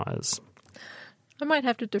or the tyres? I might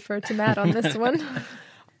have to defer to Matt on this one.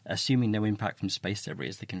 Assuming no impact from space debris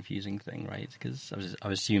is the confusing thing, right? Because I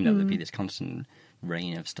would assume that would be this constant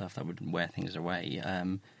rain of stuff that would wear things away.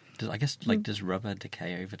 Does rubber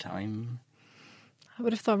decay over time? I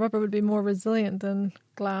would have thought rubber would be more resilient than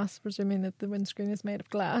glass, presuming that the windscreen is made of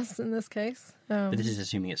glass in this case. But this is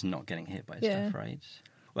assuming it's not getting hit by stuff, right?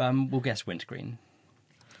 We'll guess windscreen.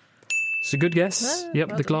 It's a good guess.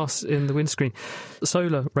 Yep, the glass in the windscreen.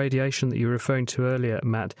 Solar radiation that you were referring to earlier,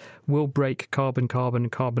 Matt, will break carbon-carbon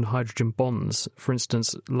and carbon-hydrogen bonds, for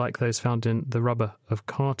instance, like those found in the rubber of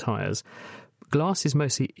car tyres. Glass is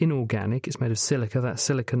mostly inorganic. It's made of silica, that's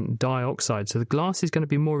silicon dioxide. So the glass is going to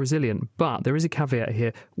be more resilient. But there is a caveat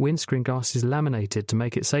here. Windscreen glass is laminated to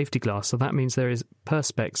make it safety glass. So that means there is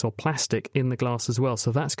perspex or plastic in the glass as well.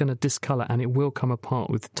 So that's going to discolour and it will come apart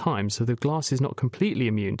with time. So the glass is not completely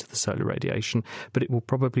immune to the solar radiation, but it will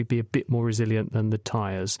probably be a bit more resilient than the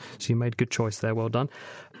tyres. So you made a good choice there. Well done.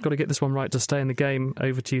 Got to get this one right to stay in the game.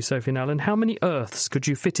 Over to you, Sophie and Alan. How many Earths could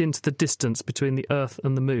you fit into the distance between the Earth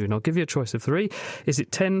and the Moon? I'll give you a choice of 3. Is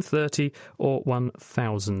it 10, 30 or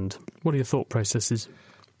 1,000? What are your thought processes?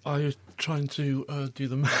 I was trying to do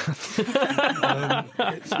the math.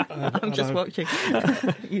 I'm just watching.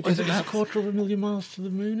 Is it a 250,000 miles to the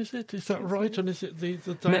moon, is it? Is that right? And is it the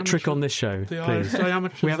diameter? Metric on this show, please.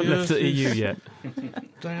 Diameter we haven't left the EU yet.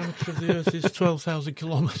 Diameter of the Earth is 12,000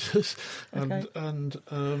 kilometres. Okay. And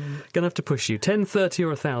going to have to push you. 10, 30 or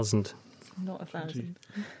 1,000? Not 1,000.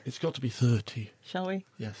 It's got to be 30. Shall we?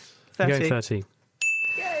 Yes. 30. You're going 30.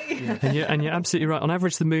 Yay! And you're absolutely right. On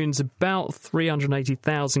average, the moon's about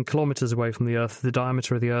 380,000 kilometres away from the Earth. The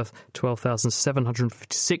diameter of the Earth,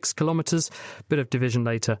 12,756 kilometres. Bit of division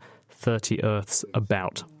later, 30 Earths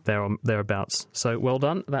about. Thereabouts. So well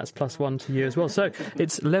done. That's +1 to you as well. So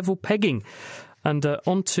it's level pegging. And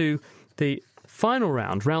on to the final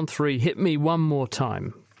round, round 3. Hit me one more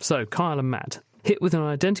time. So, Kyle and Matt, hit with an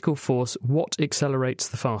identical force, what accelerates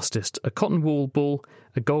the fastest? A cotton wool ball,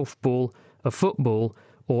 a golf ball, a football,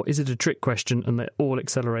 or is it a trick question and they all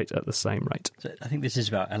accelerate at the same rate? So I think this is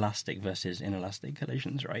about elastic versus inelastic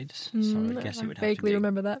collisions, right? So I guess it would have vaguely to be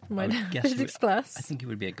remember that from my physics class. I think it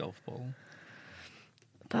would be a golf ball.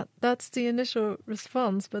 That's the initial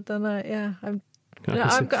response, but then I'm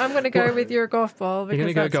going to go with your golf ball because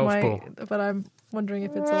you're going to go golf ball. But I'm wondering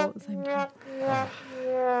if it's all at the same time.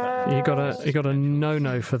 You got a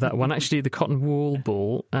no for that one. Actually, the cotton wool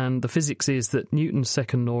ball, and the physics is that Newton's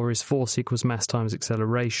second law is force equals mass times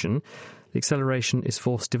acceleration. The acceleration is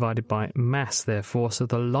force divided by mass, therefore, so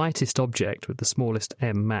the lightest object with the smallest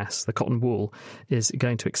m mass, the cotton wool, is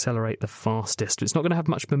going to accelerate the fastest. It's not going to have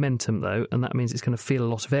much momentum, though, and that means it's going to feel a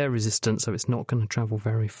lot of air resistance, so it's not going to travel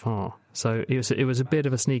very far. So it was a bit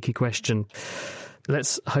of a sneaky question.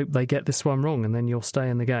 Let's hope they get this one wrong and then you'll stay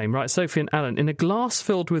in the game. Right, Sophie and Alan, in a glass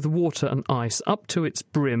filled with water and ice up to its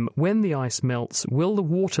brim, when the ice melts, will the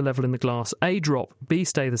water level in the glass A, drop, B,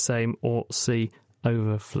 stay the same, or C,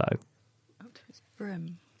 overflow? Up to its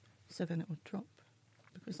brim, so then it will drop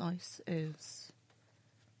because ice is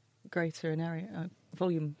greater in area,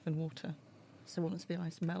 volume than water. So once the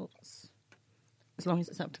ice melts, as long as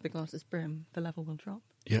it's up to the glass's brim, the level will drop.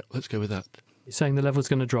 Yeah, let's go with that. You're saying the level's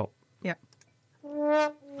going to drop? Yeah.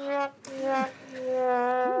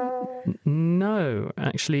 No,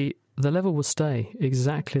 actually, the level will stay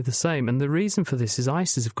exactly the same. And the reason for this is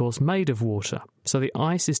ice is, of course, made of water. So the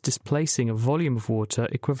ice is displacing a volume of water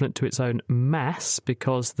equivalent to its own mass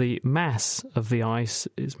because the mass of the ice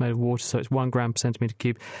is made of water, so it's 1 gram per centimetre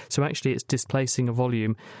cube. So actually it's displacing a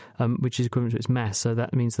volume which is equivalent to its mass. So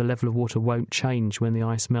that means the level of water won't change when the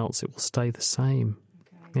ice melts. It will stay the same.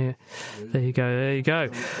 Yeah, there you go.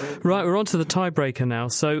 Right, we're on to the tiebreaker now.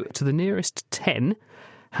 So to the nearest 10,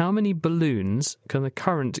 how many balloons can the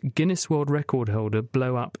current Guinness World Record holder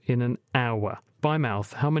blow up in an hour? By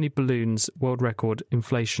mouth, how many balloons, world record,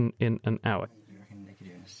 inflation in an hour? I reckon they could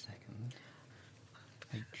do it in a second.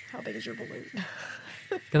 How big is your balloon?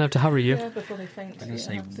 Gonna have to hurry you. Yeah, before they faint.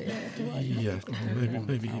 Yeah,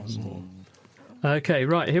 maybe even more. Okay,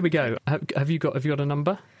 right, here we go. Have you got a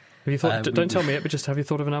number? Have you thought? Don't tell me it, but just have you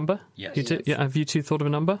thought of a number? Yes. You two, yeah, have you two thought of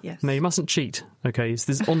a number? Yes. No, you mustn't cheat. Okay,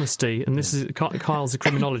 there's honesty, and this is Kyle's a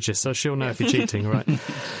criminologist, so she'll know if you're cheating, right?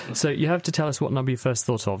 So you have to tell us what number you first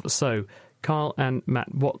thought of. So, Kyle and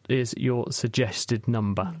Matt, what is your suggested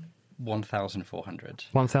number? 1,400.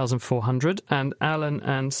 1,400. And Alan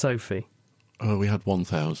and Sophie? We had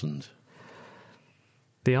 1,000.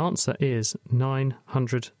 The answer is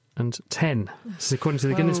 910. This is according to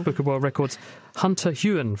the Guinness Book of World Records. Hunter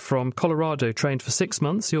Hewen from Colorado trained for 6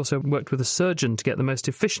 months. He also worked with a surgeon to get the most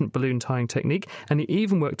efficient balloon tying technique, and he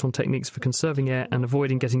even worked on techniques for conserving air and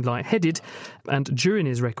avoiding getting lightheaded. And during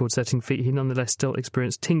his record-setting feat, he nonetheless still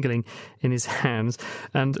experienced tingling in his hands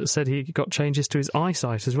and said he got changes to his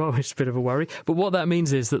eyesight as well, which is a bit of a worry. But what that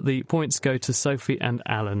means is that the points go to Sophie and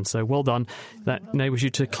Alan. So well done. That enables you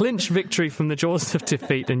to clinch victory from the jaws of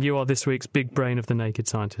defeat, and you are this week's big brain of the Naked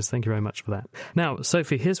Scientist. Thank you very much for that. Now,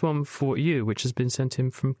 Sophie, here's one for you, which has been sent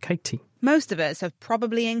in from Katie. Most of us have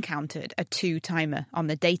probably encountered a 2-timer on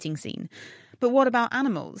the dating scene. But what about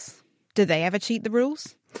animals? Do they ever cheat the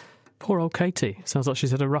rules? Poor old Katie. Sounds like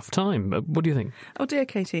she's had a rough time. What do you think? Oh dear,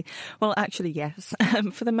 Katie. Well, actually, yes.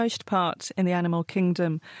 For the most part, in the animal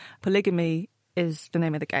kingdom, polygamy is the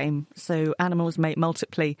name of the game. So animals mate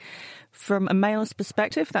multiply. From a male's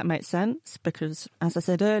perspective, that makes sense because, as I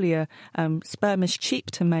said earlier, sperm is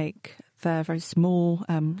cheap to make. They're very small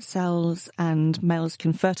cells, and males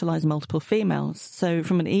can fertilise multiple females. So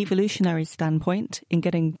from an evolutionary standpoint, in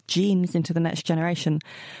getting genes into the next generation,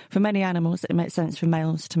 for many animals, it makes sense for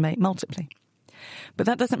males to mate multiply. But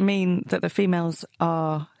that doesn't mean that the females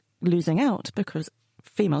are losing out, because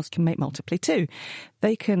females can mate multiply too.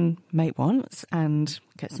 They can mate once and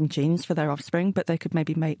get some genes for their offspring, but they could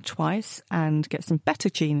maybe mate twice and get some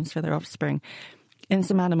better genes for their offspring. In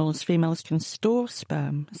some animals, females can store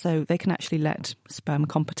sperm, so they can actually let sperm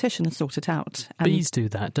competition sort it out. And bees do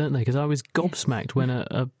that, don't they? Because I was gobsmacked when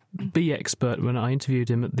a bee expert, when I interviewed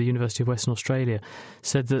him at the University of Western Australia,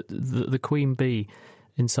 said that the queen bee,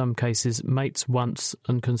 in some cases, mates once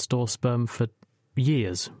and can store sperm for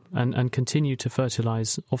years and continue to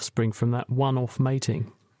fertilise offspring from that one-off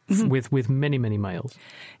mating. With many, many males.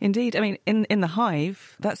 Indeed. I mean, in the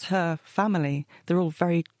hive, that's her family. They're all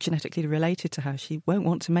very genetically related to her. She won't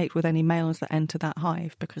want to mate with any males that enter that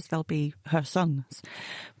hive because they'll be her sons.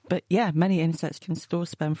 But yeah, many insects can store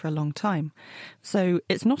sperm for a long time. So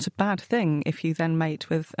it's not a bad thing if you then mate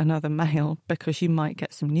with another male, because you might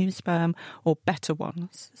get some new sperm or better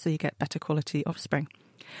ones. So you get better quality offspring.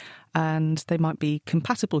 And they might be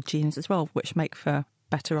compatible genes as well, which make for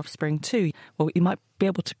better offspring too. Well, you might be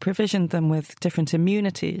able to provision them with different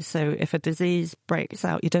immunities. So if a disease breaks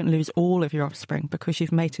out, you don't lose all of your offspring because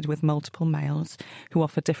you've mated with multiple males who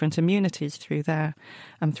offer different immunities through their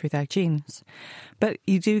genes. But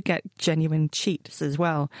you do get genuine cheats as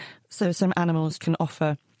well. So some animals can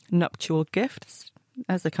offer nuptial gifts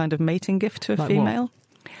as a kind of mating gift to a female. What?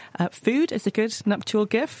 Food is a good nuptial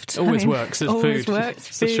gift. Always works as always food. Works.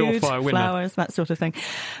 It's Food, a surefire winner. Flowers, that sort of thing.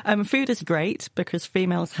 Food is great because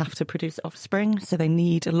females have to produce offspring, so they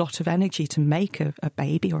need a lot of energy to make a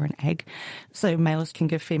baby or an egg. So males can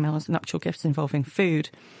give females nuptial gifts involving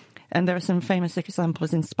food. And there are some famous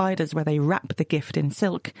examples in spiders where they wrap the gift in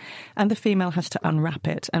silk and the female has to unwrap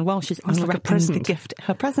it. And while she's unwrapping the gift,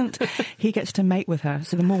 her present, he gets to mate with her.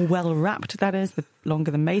 So the more well-wrapped that is, the longer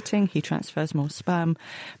the mating, he transfers more sperm.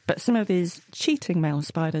 But some of these cheating male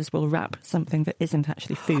spiders will wrap something that isn't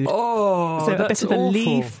actually food. Oh, so that's a bit of awful. a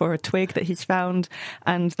leaf or a twig that he's found,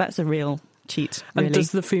 and that's a real cheat, really. And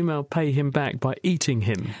does the female pay him back by eating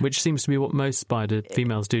him, which seems to be what most spider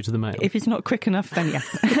females do to the male? If he's not quick enough, then yes,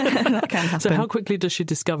 that can happen. So how quickly does she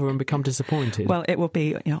discover and become disappointed? Well, it will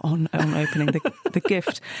be on opening the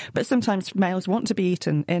gift. But sometimes males want to be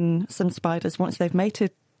eaten. In some spiders, once they've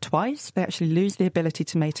mated twice, they actually lose the ability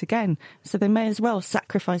to mate again. So they may as well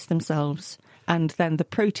sacrifice themselves, and then the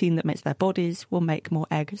protein that makes their bodies will make more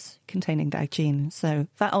eggs containing their genes. So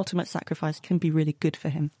that ultimate sacrifice can be really good for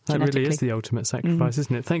him. That really is the ultimate sacrifice,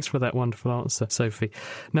 isn't it? Thanks for that wonderful answer, Sophie.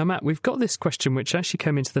 Now, Matt, we've got this question which actually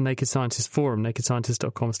came into the Naked Scientist forum,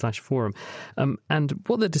 nakedscientist.com/forum. And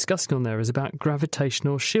what they're discussing on there is about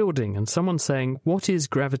gravitational shielding. And someone's saying, what is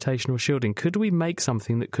gravitational shielding? Could we make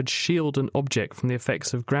something that could shield an object from the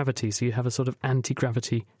effects of gravity, so you have a sort of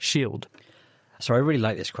anti-gravity shield? So I really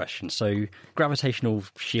like this question. So gravitational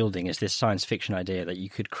shielding is this science fiction idea that you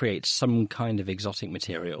could create some kind of exotic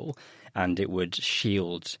material and it would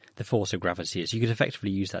shield the force of gravity. So you could effectively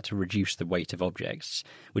use that to reduce the weight of objects,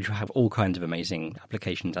 which will have all kinds of amazing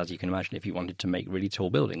applications, as you can imagine. If you wanted to make really tall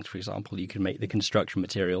buildings, for example, you could make the construction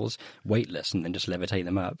materials weightless and then just levitate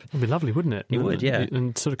them up. It would be lovely, wouldn't it? It would, yeah.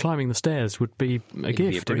 And sort of climbing the stairs would be a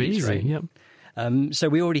gift. It'd be easy, right? Yep. So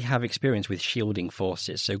we already have experience with shielding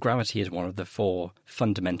forces. So gravity is one of the 4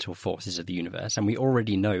 fundamental forces of the universe, and we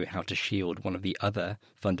already know how to shield one of the other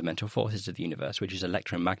fundamental forces of the universe, which is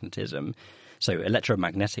electromagnetism. So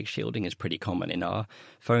electromagnetic shielding is pretty common in our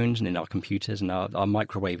phones and in our computers, and our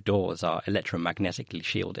microwave doors are electromagnetically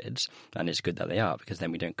shielded, and it's good that they are, because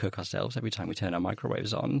then we don't cook ourselves every time we turn our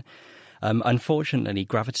microwaves on. Unfortunately,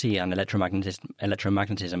 gravity and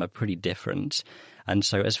electromagnetism are pretty different. And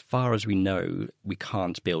so as far as we know, we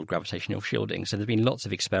can't build gravitational shielding. So there's been lots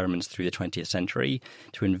of experiments through the 20th century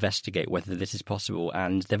to investigate whether this is possible,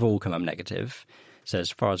 and they've all come up negative. So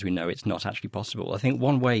as far as we know, it's not actually possible. I think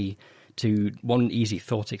one easy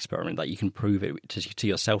thought experiment that you can prove it to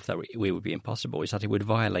yourself that it would be impossible is that it would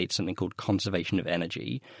violate something called conservation of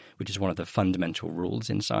energy, which is one of the fundamental rules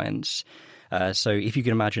in science. So if you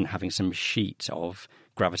can imagine having some sheet of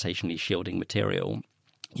gravitationally shielding material,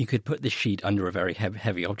 you could put this sheet under a very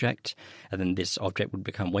heavy object, and then this object would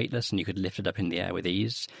become weightless, and you could lift it up in the air with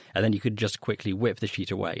ease, and then you could just quickly whip the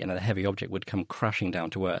sheet away, and then the heavy object would come crashing down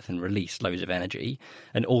to Earth and release loads of energy,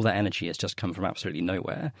 and all that energy has just come from absolutely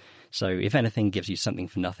nowhere. So if anything gives you something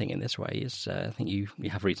for nothing in this way, I think you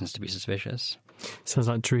have reasons to be suspicious. Sounds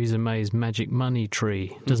like Theresa May's magic money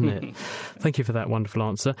tree, doesn't it? Thank you for that wonderful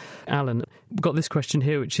answer. Alan, we've got this question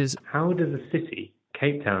here, which is... How does a city,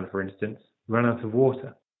 Cape Town for instance, run out of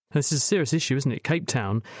water? This is a serious issue, isn't it? Cape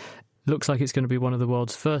Town looks like it's going to be one of the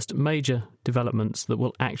world's first major developments that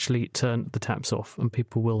will actually turn the taps off and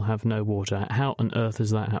people will have no water. How on earth has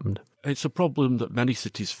that happened? It's a problem that many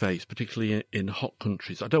cities face, particularly in hot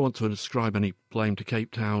countries. I don't want to ascribe any blame to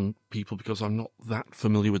Cape Town people because I'm not that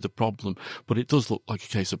familiar with the problem, but it does look like a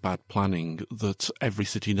case of bad planning, that every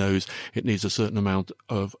city knows it needs a certain amount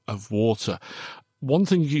of water. One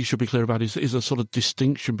thing you should be clear about is a sort of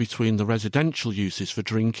distinction between the residential uses for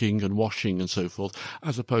drinking and washing and so forth,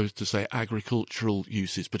 as opposed to, say, agricultural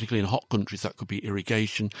uses, particularly in hot countries. That could be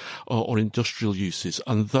irrigation or industrial uses.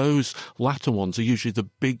 And those latter ones are usually the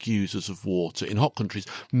big users of water in hot countries,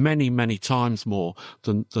 many, many times more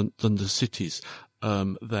than the cities.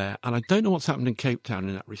 There. And I don't know what's happened in Cape Town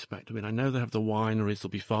in that respect. I mean, I know they have the wineries,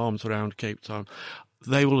 there'll be farms around Cape Town.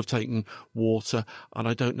 They will have taken water, and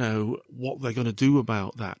I don't know what they're going to do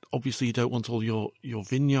about that. Obviously, you don't want all your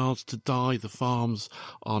vineyards to die. The farms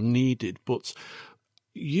are needed, but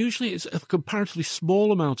usually it's a comparatively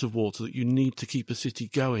small amount of water that you need to keep a city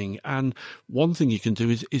going. And one thing you can do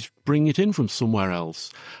is bring it in from somewhere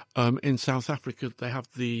else. In South Africa, they have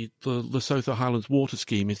the Lesotho Highlands Water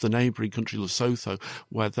Scheme, is the neighbouring country Lesotho,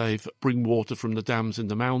 where they bring water from the dams in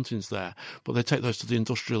the mountains there. But they take those to the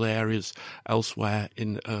industrial areas elsewhere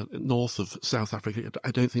in north of South Africa.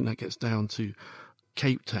 I don't think that gets down to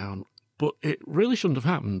Cape Town. But it really shouldn't have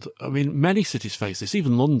happened. I mean, many cities face this,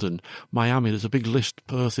 even London, Miami, there's a big list,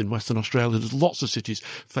 Perth in Western Australia, there's lots of cities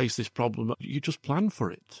face this problem. You just plan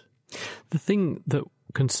for it. The thing that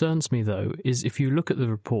concerns me, though, is if you look at the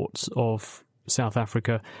reports of South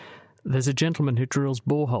Africa, there's a gentleman who drills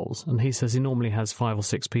boreholes, and he says he normally has 5 or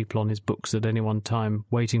 6 people on his books at any one time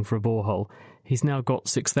waiting for a borehole. He's now got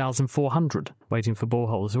 6,400 waiting for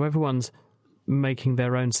boreholes. So everyone's making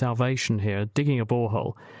their own salvation here, digging a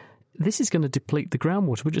borehole. This is going to deplete the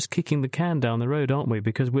groundwater. We're just kicking the can down the road, aren't we?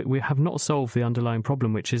 Because we have not solved the underlying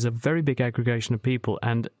problem, which is a very big aggregation of people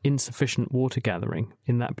and insufficient water gathering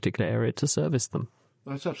in that particular area to service them.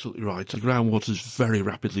 That's absolutely right. The groundwater is very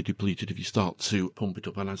rapidly depleted if you start to pump it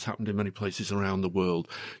up, and it's happened in many places around the world.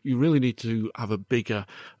 You really need to have a bigger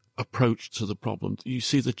approach to the problem. You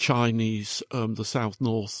see the Chinese, the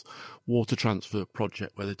South-North water transfer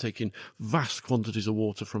project, where they're taking vast quantities of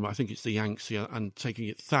water from, I think it's the Yangtze, and taking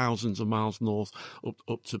it thousands of miles north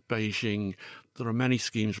up to Beijing. There are many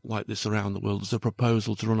schemes like this around the world. There's a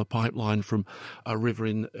proposal to run a pipeline from a river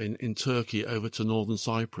in Turkey over to northern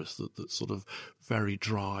Cyprus that's sort of very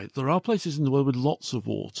dry. There are places in the world with lots of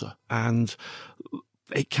water, and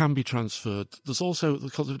it can be transferred. There's also the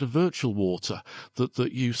concept of virtual water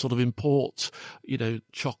that you sort of import,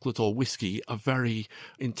 chocolate or whiskey are very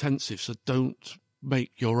intensive. So don't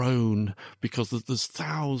make your own, because there's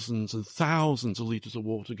thousands and thousands of litres of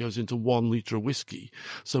water goes into 1 litre of whiskey.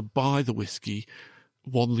 So buy the whiskey,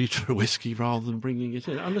 1 litre of whiskey, rather than bringing it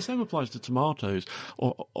in. And the same applies to tomatoes,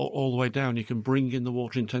 or all the way down. You can bring in the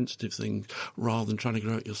water intensive things rather than trying to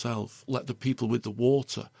grow it yourself. Let the people with the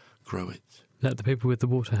water grow it. Let the people with the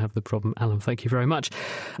water have the problem. Alan, thank you very much.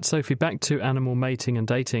 Sophie, back to animal mating and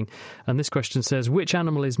dating. And this question says, which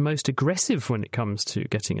animal is most aggressive when it comes to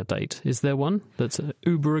getting a date? Is there one that's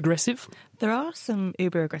uber aggressive? There are some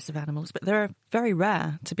uber aggressive animals, but they're very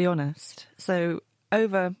rare, to be honest. So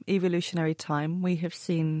over evolutionary time, we have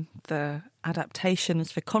seen the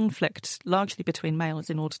adaptations for conflict largely between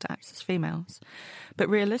males in order to access females. But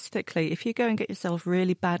realistically, if you go and get yourself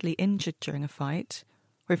really badly injured during a fight,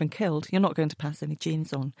 or even killed, you're not going to pass any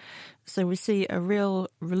genes on. So we see a real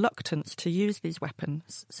reluctance to use these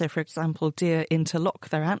weapons. So, for example, deer interlock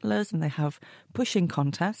their antlers and they have pushing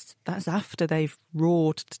contests. That's after they've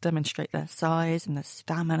roared to demonstrate their size and their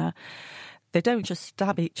stamina. They don't just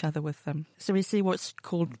stab each other with them. So we see what's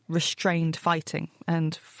called restrained fighting.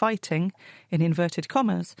 And fighting, in inverted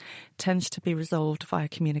commas, tends to be resolved via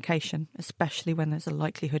communication, especially when there's a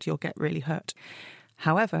likelihood you'll get really hurt.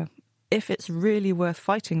 However, if it's really worth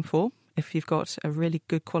fighting for, if you've got a really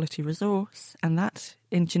good quality resource, and that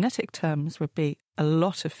in genetic terms would be a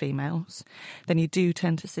lot of females, then you do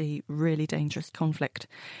tend to see really dangerous conflict.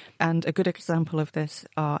 And a good example of this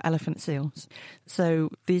are elephant seals. So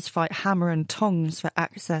these fight hammer and tongs for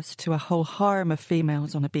access to a whole harem of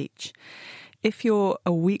females on a beach. If you're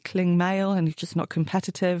a weakling male and you're just not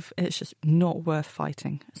competitive, it's just not worth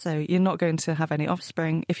fighting. So you're not going to have any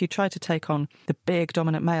offspring. If you try to take on the big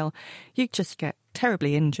dominant male, you just get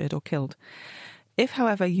terribly injured or killed. If,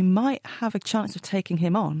 however, you might have a chance of taking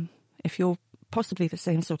him on, if you're possibly the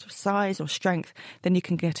same sort of size or strength, then you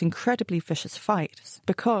can get incredibly vicious fights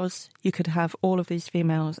because you could have all of these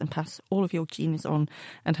females and pass all of your genes on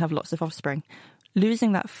and have lots of offspring.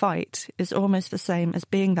 Losing that fight is almost the same as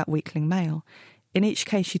being that weakling male. In each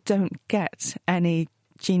case, you don't get any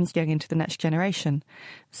genes going into the next generation.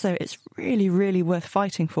 So it's really, really worth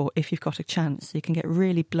fighting for if you've got a chance. You can get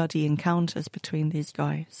really bloody encounters between these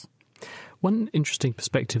guys. One interesting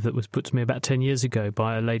perspective that was put to me about 10 years ago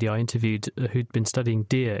by a lady I interviewed who'd been studying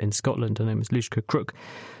deer in Scotland, her name was Lushka Crook.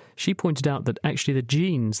 She pointed out that actually the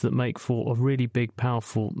genes that make for a really big,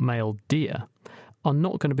 powerful male deer are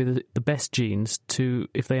not going to be the best genes to,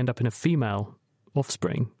 if they end up in a female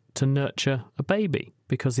offspring, to nurture a baby,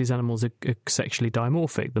 because these animals are sexually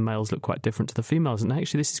dimorphic. The males look quite different to the females. And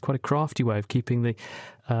actually this is quite a crafty way of keeping the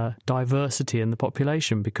diversity in the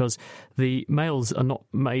population, because the males are not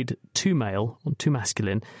made too male or too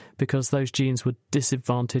masculine, because those genes would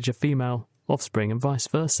disadvantage a female offspring and vice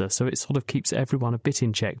versa. So it sort of keeps everyone a bit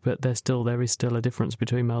in check, but there is still a difference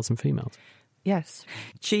between males and females. Yes.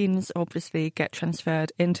 Genes obviously get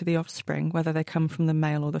transferred into the offspring, whether they come from the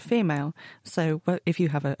male or the female. So if you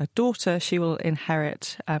have a daughter, she will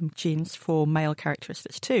inherit genes for male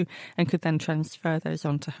characteristics too, and could then transfer those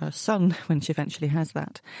onto her son when she eventually has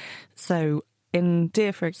that. So in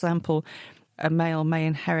deer, for example, a male may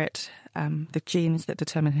inherit the genes that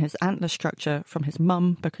determine his antler structure from his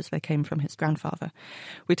mum because they came from his grandfather.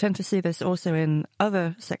 We tend to see this also in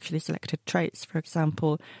other sexually selected traits. For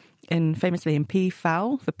example, famously in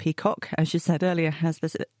peafowl, the peacock, as you said earlier, has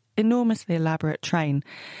this enormously elaborate train.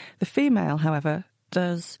 The female, however,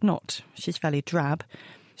 does not. She's fairly drab.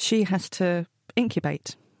 She has to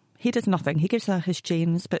incubate. He does nothing. He gives her his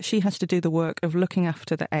genes, but she has to do the work of looking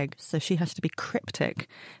after the eggs. So she has to be cryptic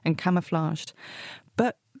and camouflaged.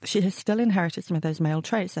 But she has still inherited some of those male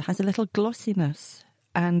traits. It has a little glossiness.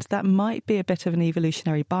 And that might be a bit of an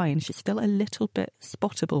evolutionary bind. She's still a little bit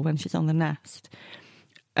spottable when she's on the nest.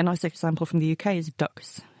 A nice example from the UK is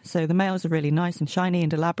ducks. So the males are really nice and shiny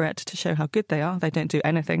and elaborate to show how good they are. They don't do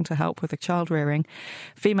anything to help with the child rearing.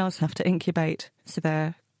 Females have to incubate, so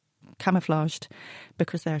they're camouflaged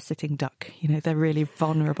because they're a sitting duck. You know, they're really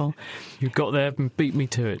vulnerable. You got there and beat me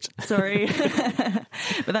to it. Sorry.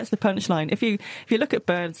 But that's the punchline. If you look at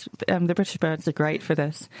birds, the British birds are great for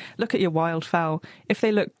this. Look at your wildfowl. If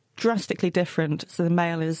they look drastically different, so the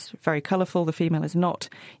male is very colourful, the female is not,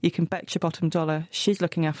 you can bet your bottom dollar she's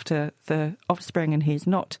looking after the offspring and he's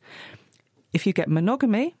not. If you get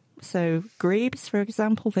monogamy, so grebes, for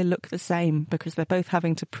example, they look the same because they're both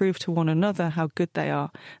having to prove to one another how good they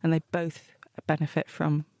are, and they both benefit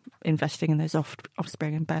from investing in those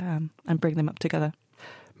offspring and bring them up together.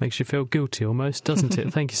 Makes you feel guilty almost, doesn't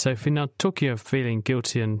it? Thank you, Sophie. Now, talking of feeling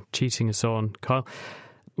guilty and cheating and so on, Kyle,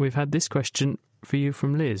 we've had this question for you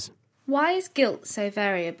from Liz. Why is guilt so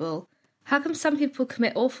variable? How come some people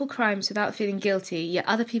commit awful crimes without feeling guilty, yet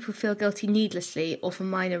other people feel guilty needlessly or for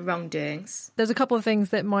minor wrongdoings? There's a couple of things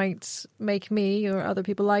that might make me or other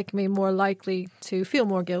people like me more likely to feel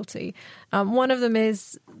more guilty. One of them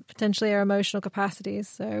is potentially our emotional capacities.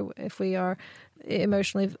 So if we are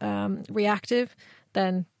emotionally reactive,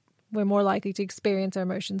 then we're more likely to experience our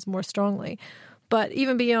emotions more strongly. But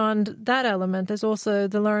even beyond that element, there's also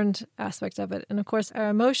the learned aspect of it. And of course, our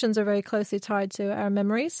emotions are very closely tied to our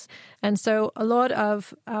memories. And so a lot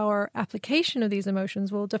of our application of these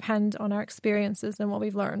emotions will depend on our experiences and what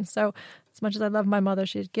we've learned. So as much as I love my mother,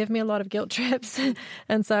 she'd give me a lot of guilt trips.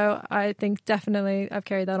 And so I think definitely I've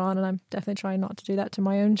carried that on, and I'm definitely trying not to do that to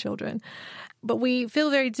my own children. But we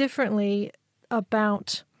feel very differently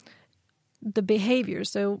about the behavior.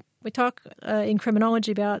 So we talk in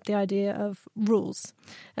criminology about the idea of rules.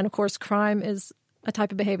 And of course, crime is a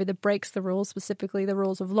type of behavior that breaks the rules, specifically the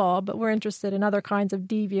rules of law. But we're interested in other kinds of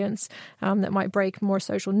deviance that might break more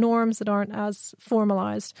social norms that aren't as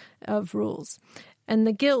formalized of rules. And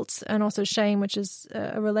the guilt and also shame, which is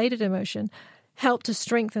a related emotion, help to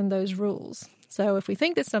strengthen those rules. So if we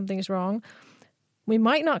think that something is wrong, we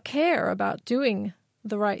might not care about doing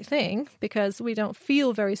the right thing because we don't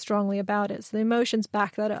feel very strongly about it. So the emotions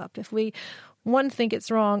back that up. If we, think it's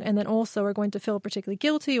wrong and then also are going to feel particularly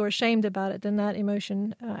guilty or ashamed about it, then that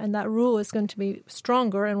emotion and that rule is going to be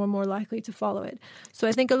stronger and we're more likely to follow it. So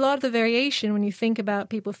I think a lot of the variation when you think about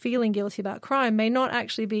people feeling guilty about crime may not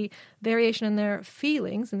actually be variation in their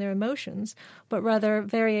feelings and their emotions, but rather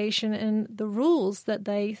variation in the rules that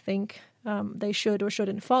they think they should or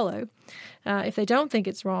shouldn't follow. If they don't think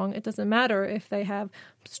it's wrong, it doesn't matter if they have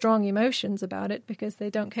strong emotions about it, because they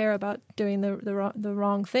don't care about doing the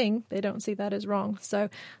wrong thing. They don't see that as wrong. So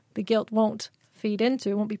the guilt won't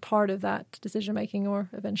won't be part of that decision-making or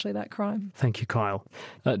eventually that crime. Thank you, Kyle.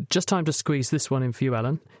 Just time to squeeze this one in for you,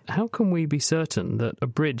 Alan. How can we be certain that a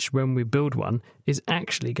bridge, when we build one, is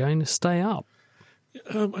actually going to stay up?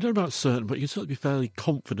 I don't know about certain, but you can certainly be fairly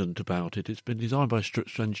confident about it. It's been designed by a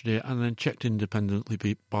structural engineer and then checked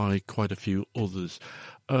independently by quite a few others.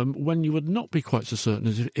 When you would not be quite so certain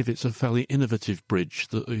is if it's a fairly innovative bridge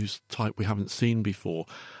whose type we haven't seen before.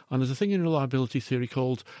 And there's a thing in reliability theory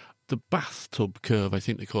called the bathtub curve, I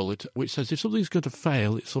think they call it, which says if something's going to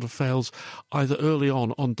fail, it sort of fails either early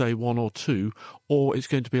on day 1 or 2, or it's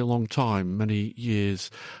going to be a long time, many years.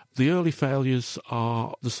 The early failures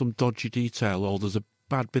are there's some dodgy detail, or there's a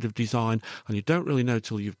bad bit of design and you don't really know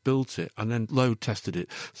till you've built it and then load tested it.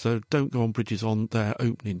 So don't go on bridges on their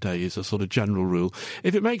opening day is a sort of general rule.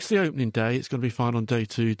 If it makes the opening day, it's going to be fine on day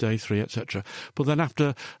 2, day 3, etc. But then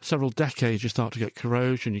after several decades, you start to get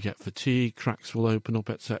corrosion, you get fatigue, cracks will open up,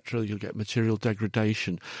 etc. You'll get material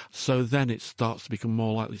degradation. So then it starts to become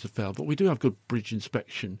more likely to fail. But we do have good bridge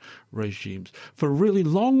inspection regimes. For really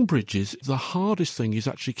long bridges, the hardest thing is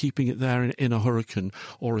actually keeping it there in a hurricane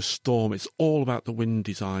or a storm. It's all about the wind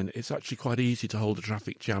design. It's actually quite easy to hold a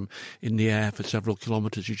traffic jam in the air for several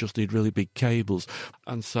kilometres. You just need really big cables.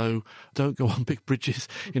 And so don't go on big bridges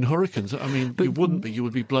in hurricanes. I mean, you wouldn't be. You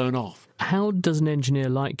would be blown off. How does an engineer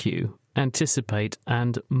like you anticipate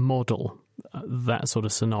and model that sort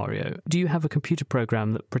of scenario? Do you have a computer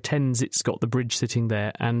program that pretends it's got the bridge sitting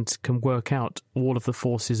there and can work out all of the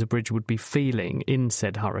forces a bridge would be feeling in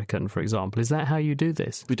said hurricane, for example? Is that how you do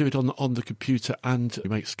this? We do it on the computer and we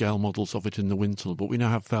make scale models of it in the wind tunnel, but we now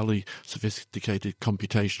have fairly sophisticated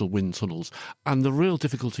computational wind tunnels. And the real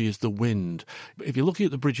difficulty is the wind. If you're looking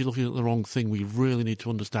at the bridge, you're looking at the wrong thing. We really need to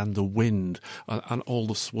understand the wind and all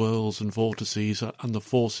the swirls and vortices and the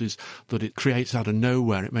forces that it creates out of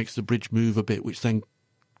nowhere. It makes the bridge move a bit, which then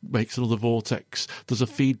makes another vortex. There's a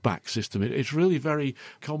feedback system. It's really very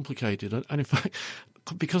complicated. And in fact,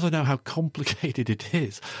 because I know how complicated it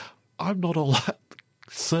is, I'm not all that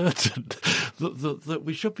certain that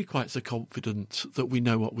we should be quite so confident that we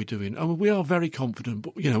know what we're doing. I mean, we are very confident,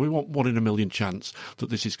 but, we want 1 in a million chance that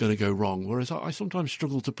this is going to go wrong, whereas I sometimes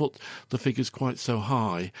struggle to put the figures quite so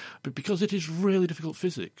high, but because it is really difficult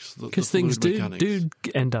physics. Because things do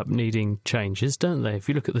end up needing changes, don't they? If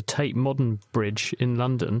you look at the Tate Modern Bridge in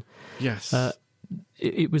London... Yes.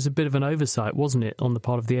 It was a bit of an oversight, wasn't it, on the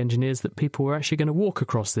part of the engineers that people were actually going to walk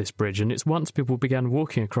across this bridge. And it's once people began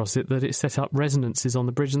walking across it that it set up resonances on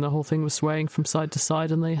the bridge and the whole thing was swaying from side to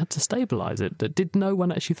side and they had to stabilise it. Did no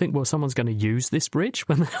one actually think, well, someone's going to use this bridge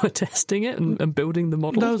when they were testing it and building the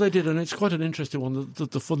model? No, they didn't. It's quite an interesting one.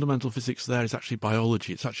 The fundamental physics there is actually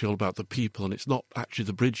biology. It's actually all about the people, and it's not actually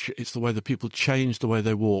the bridge. It's the way the people change the way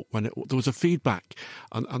they walk. When there was a feedback,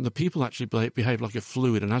 and the people actually behaved like a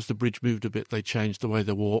fluid, and as the bridge moved a bit, they changed the way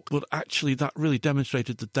they walk. But actually that really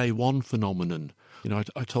demonstrated the day one phenomenon.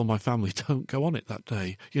 I told my family, don't go on it that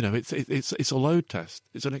day. It's a load test.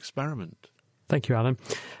 It's an experiment. Thank you, Alan.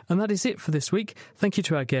 And that is it for this week. Thank you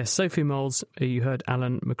to our guests, Sophie Moles. You heard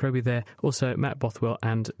Alan McRoby there, also Matt Bothwell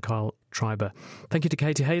and Kyle Treiber. Thank you to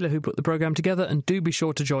Katie Haylor, who put the programme together, and do be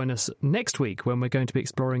sure to join us next week when we're going to be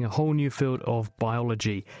exploring a whole new field of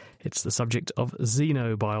biology. It's the subject of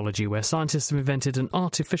xenobiology, where scientists have invented an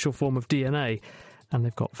artificial form of DNA, and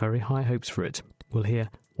they've got very high hopes for it. We'll hear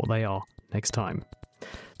what they are next time.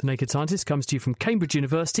 The Naked Scientist comes to you from Cambridge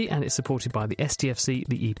University, and it's supported by the STFC,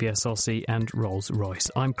 the EPSRC and Rolls-Royce.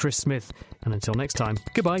 I'm Chris Smith, and until next time,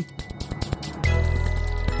 goodbye.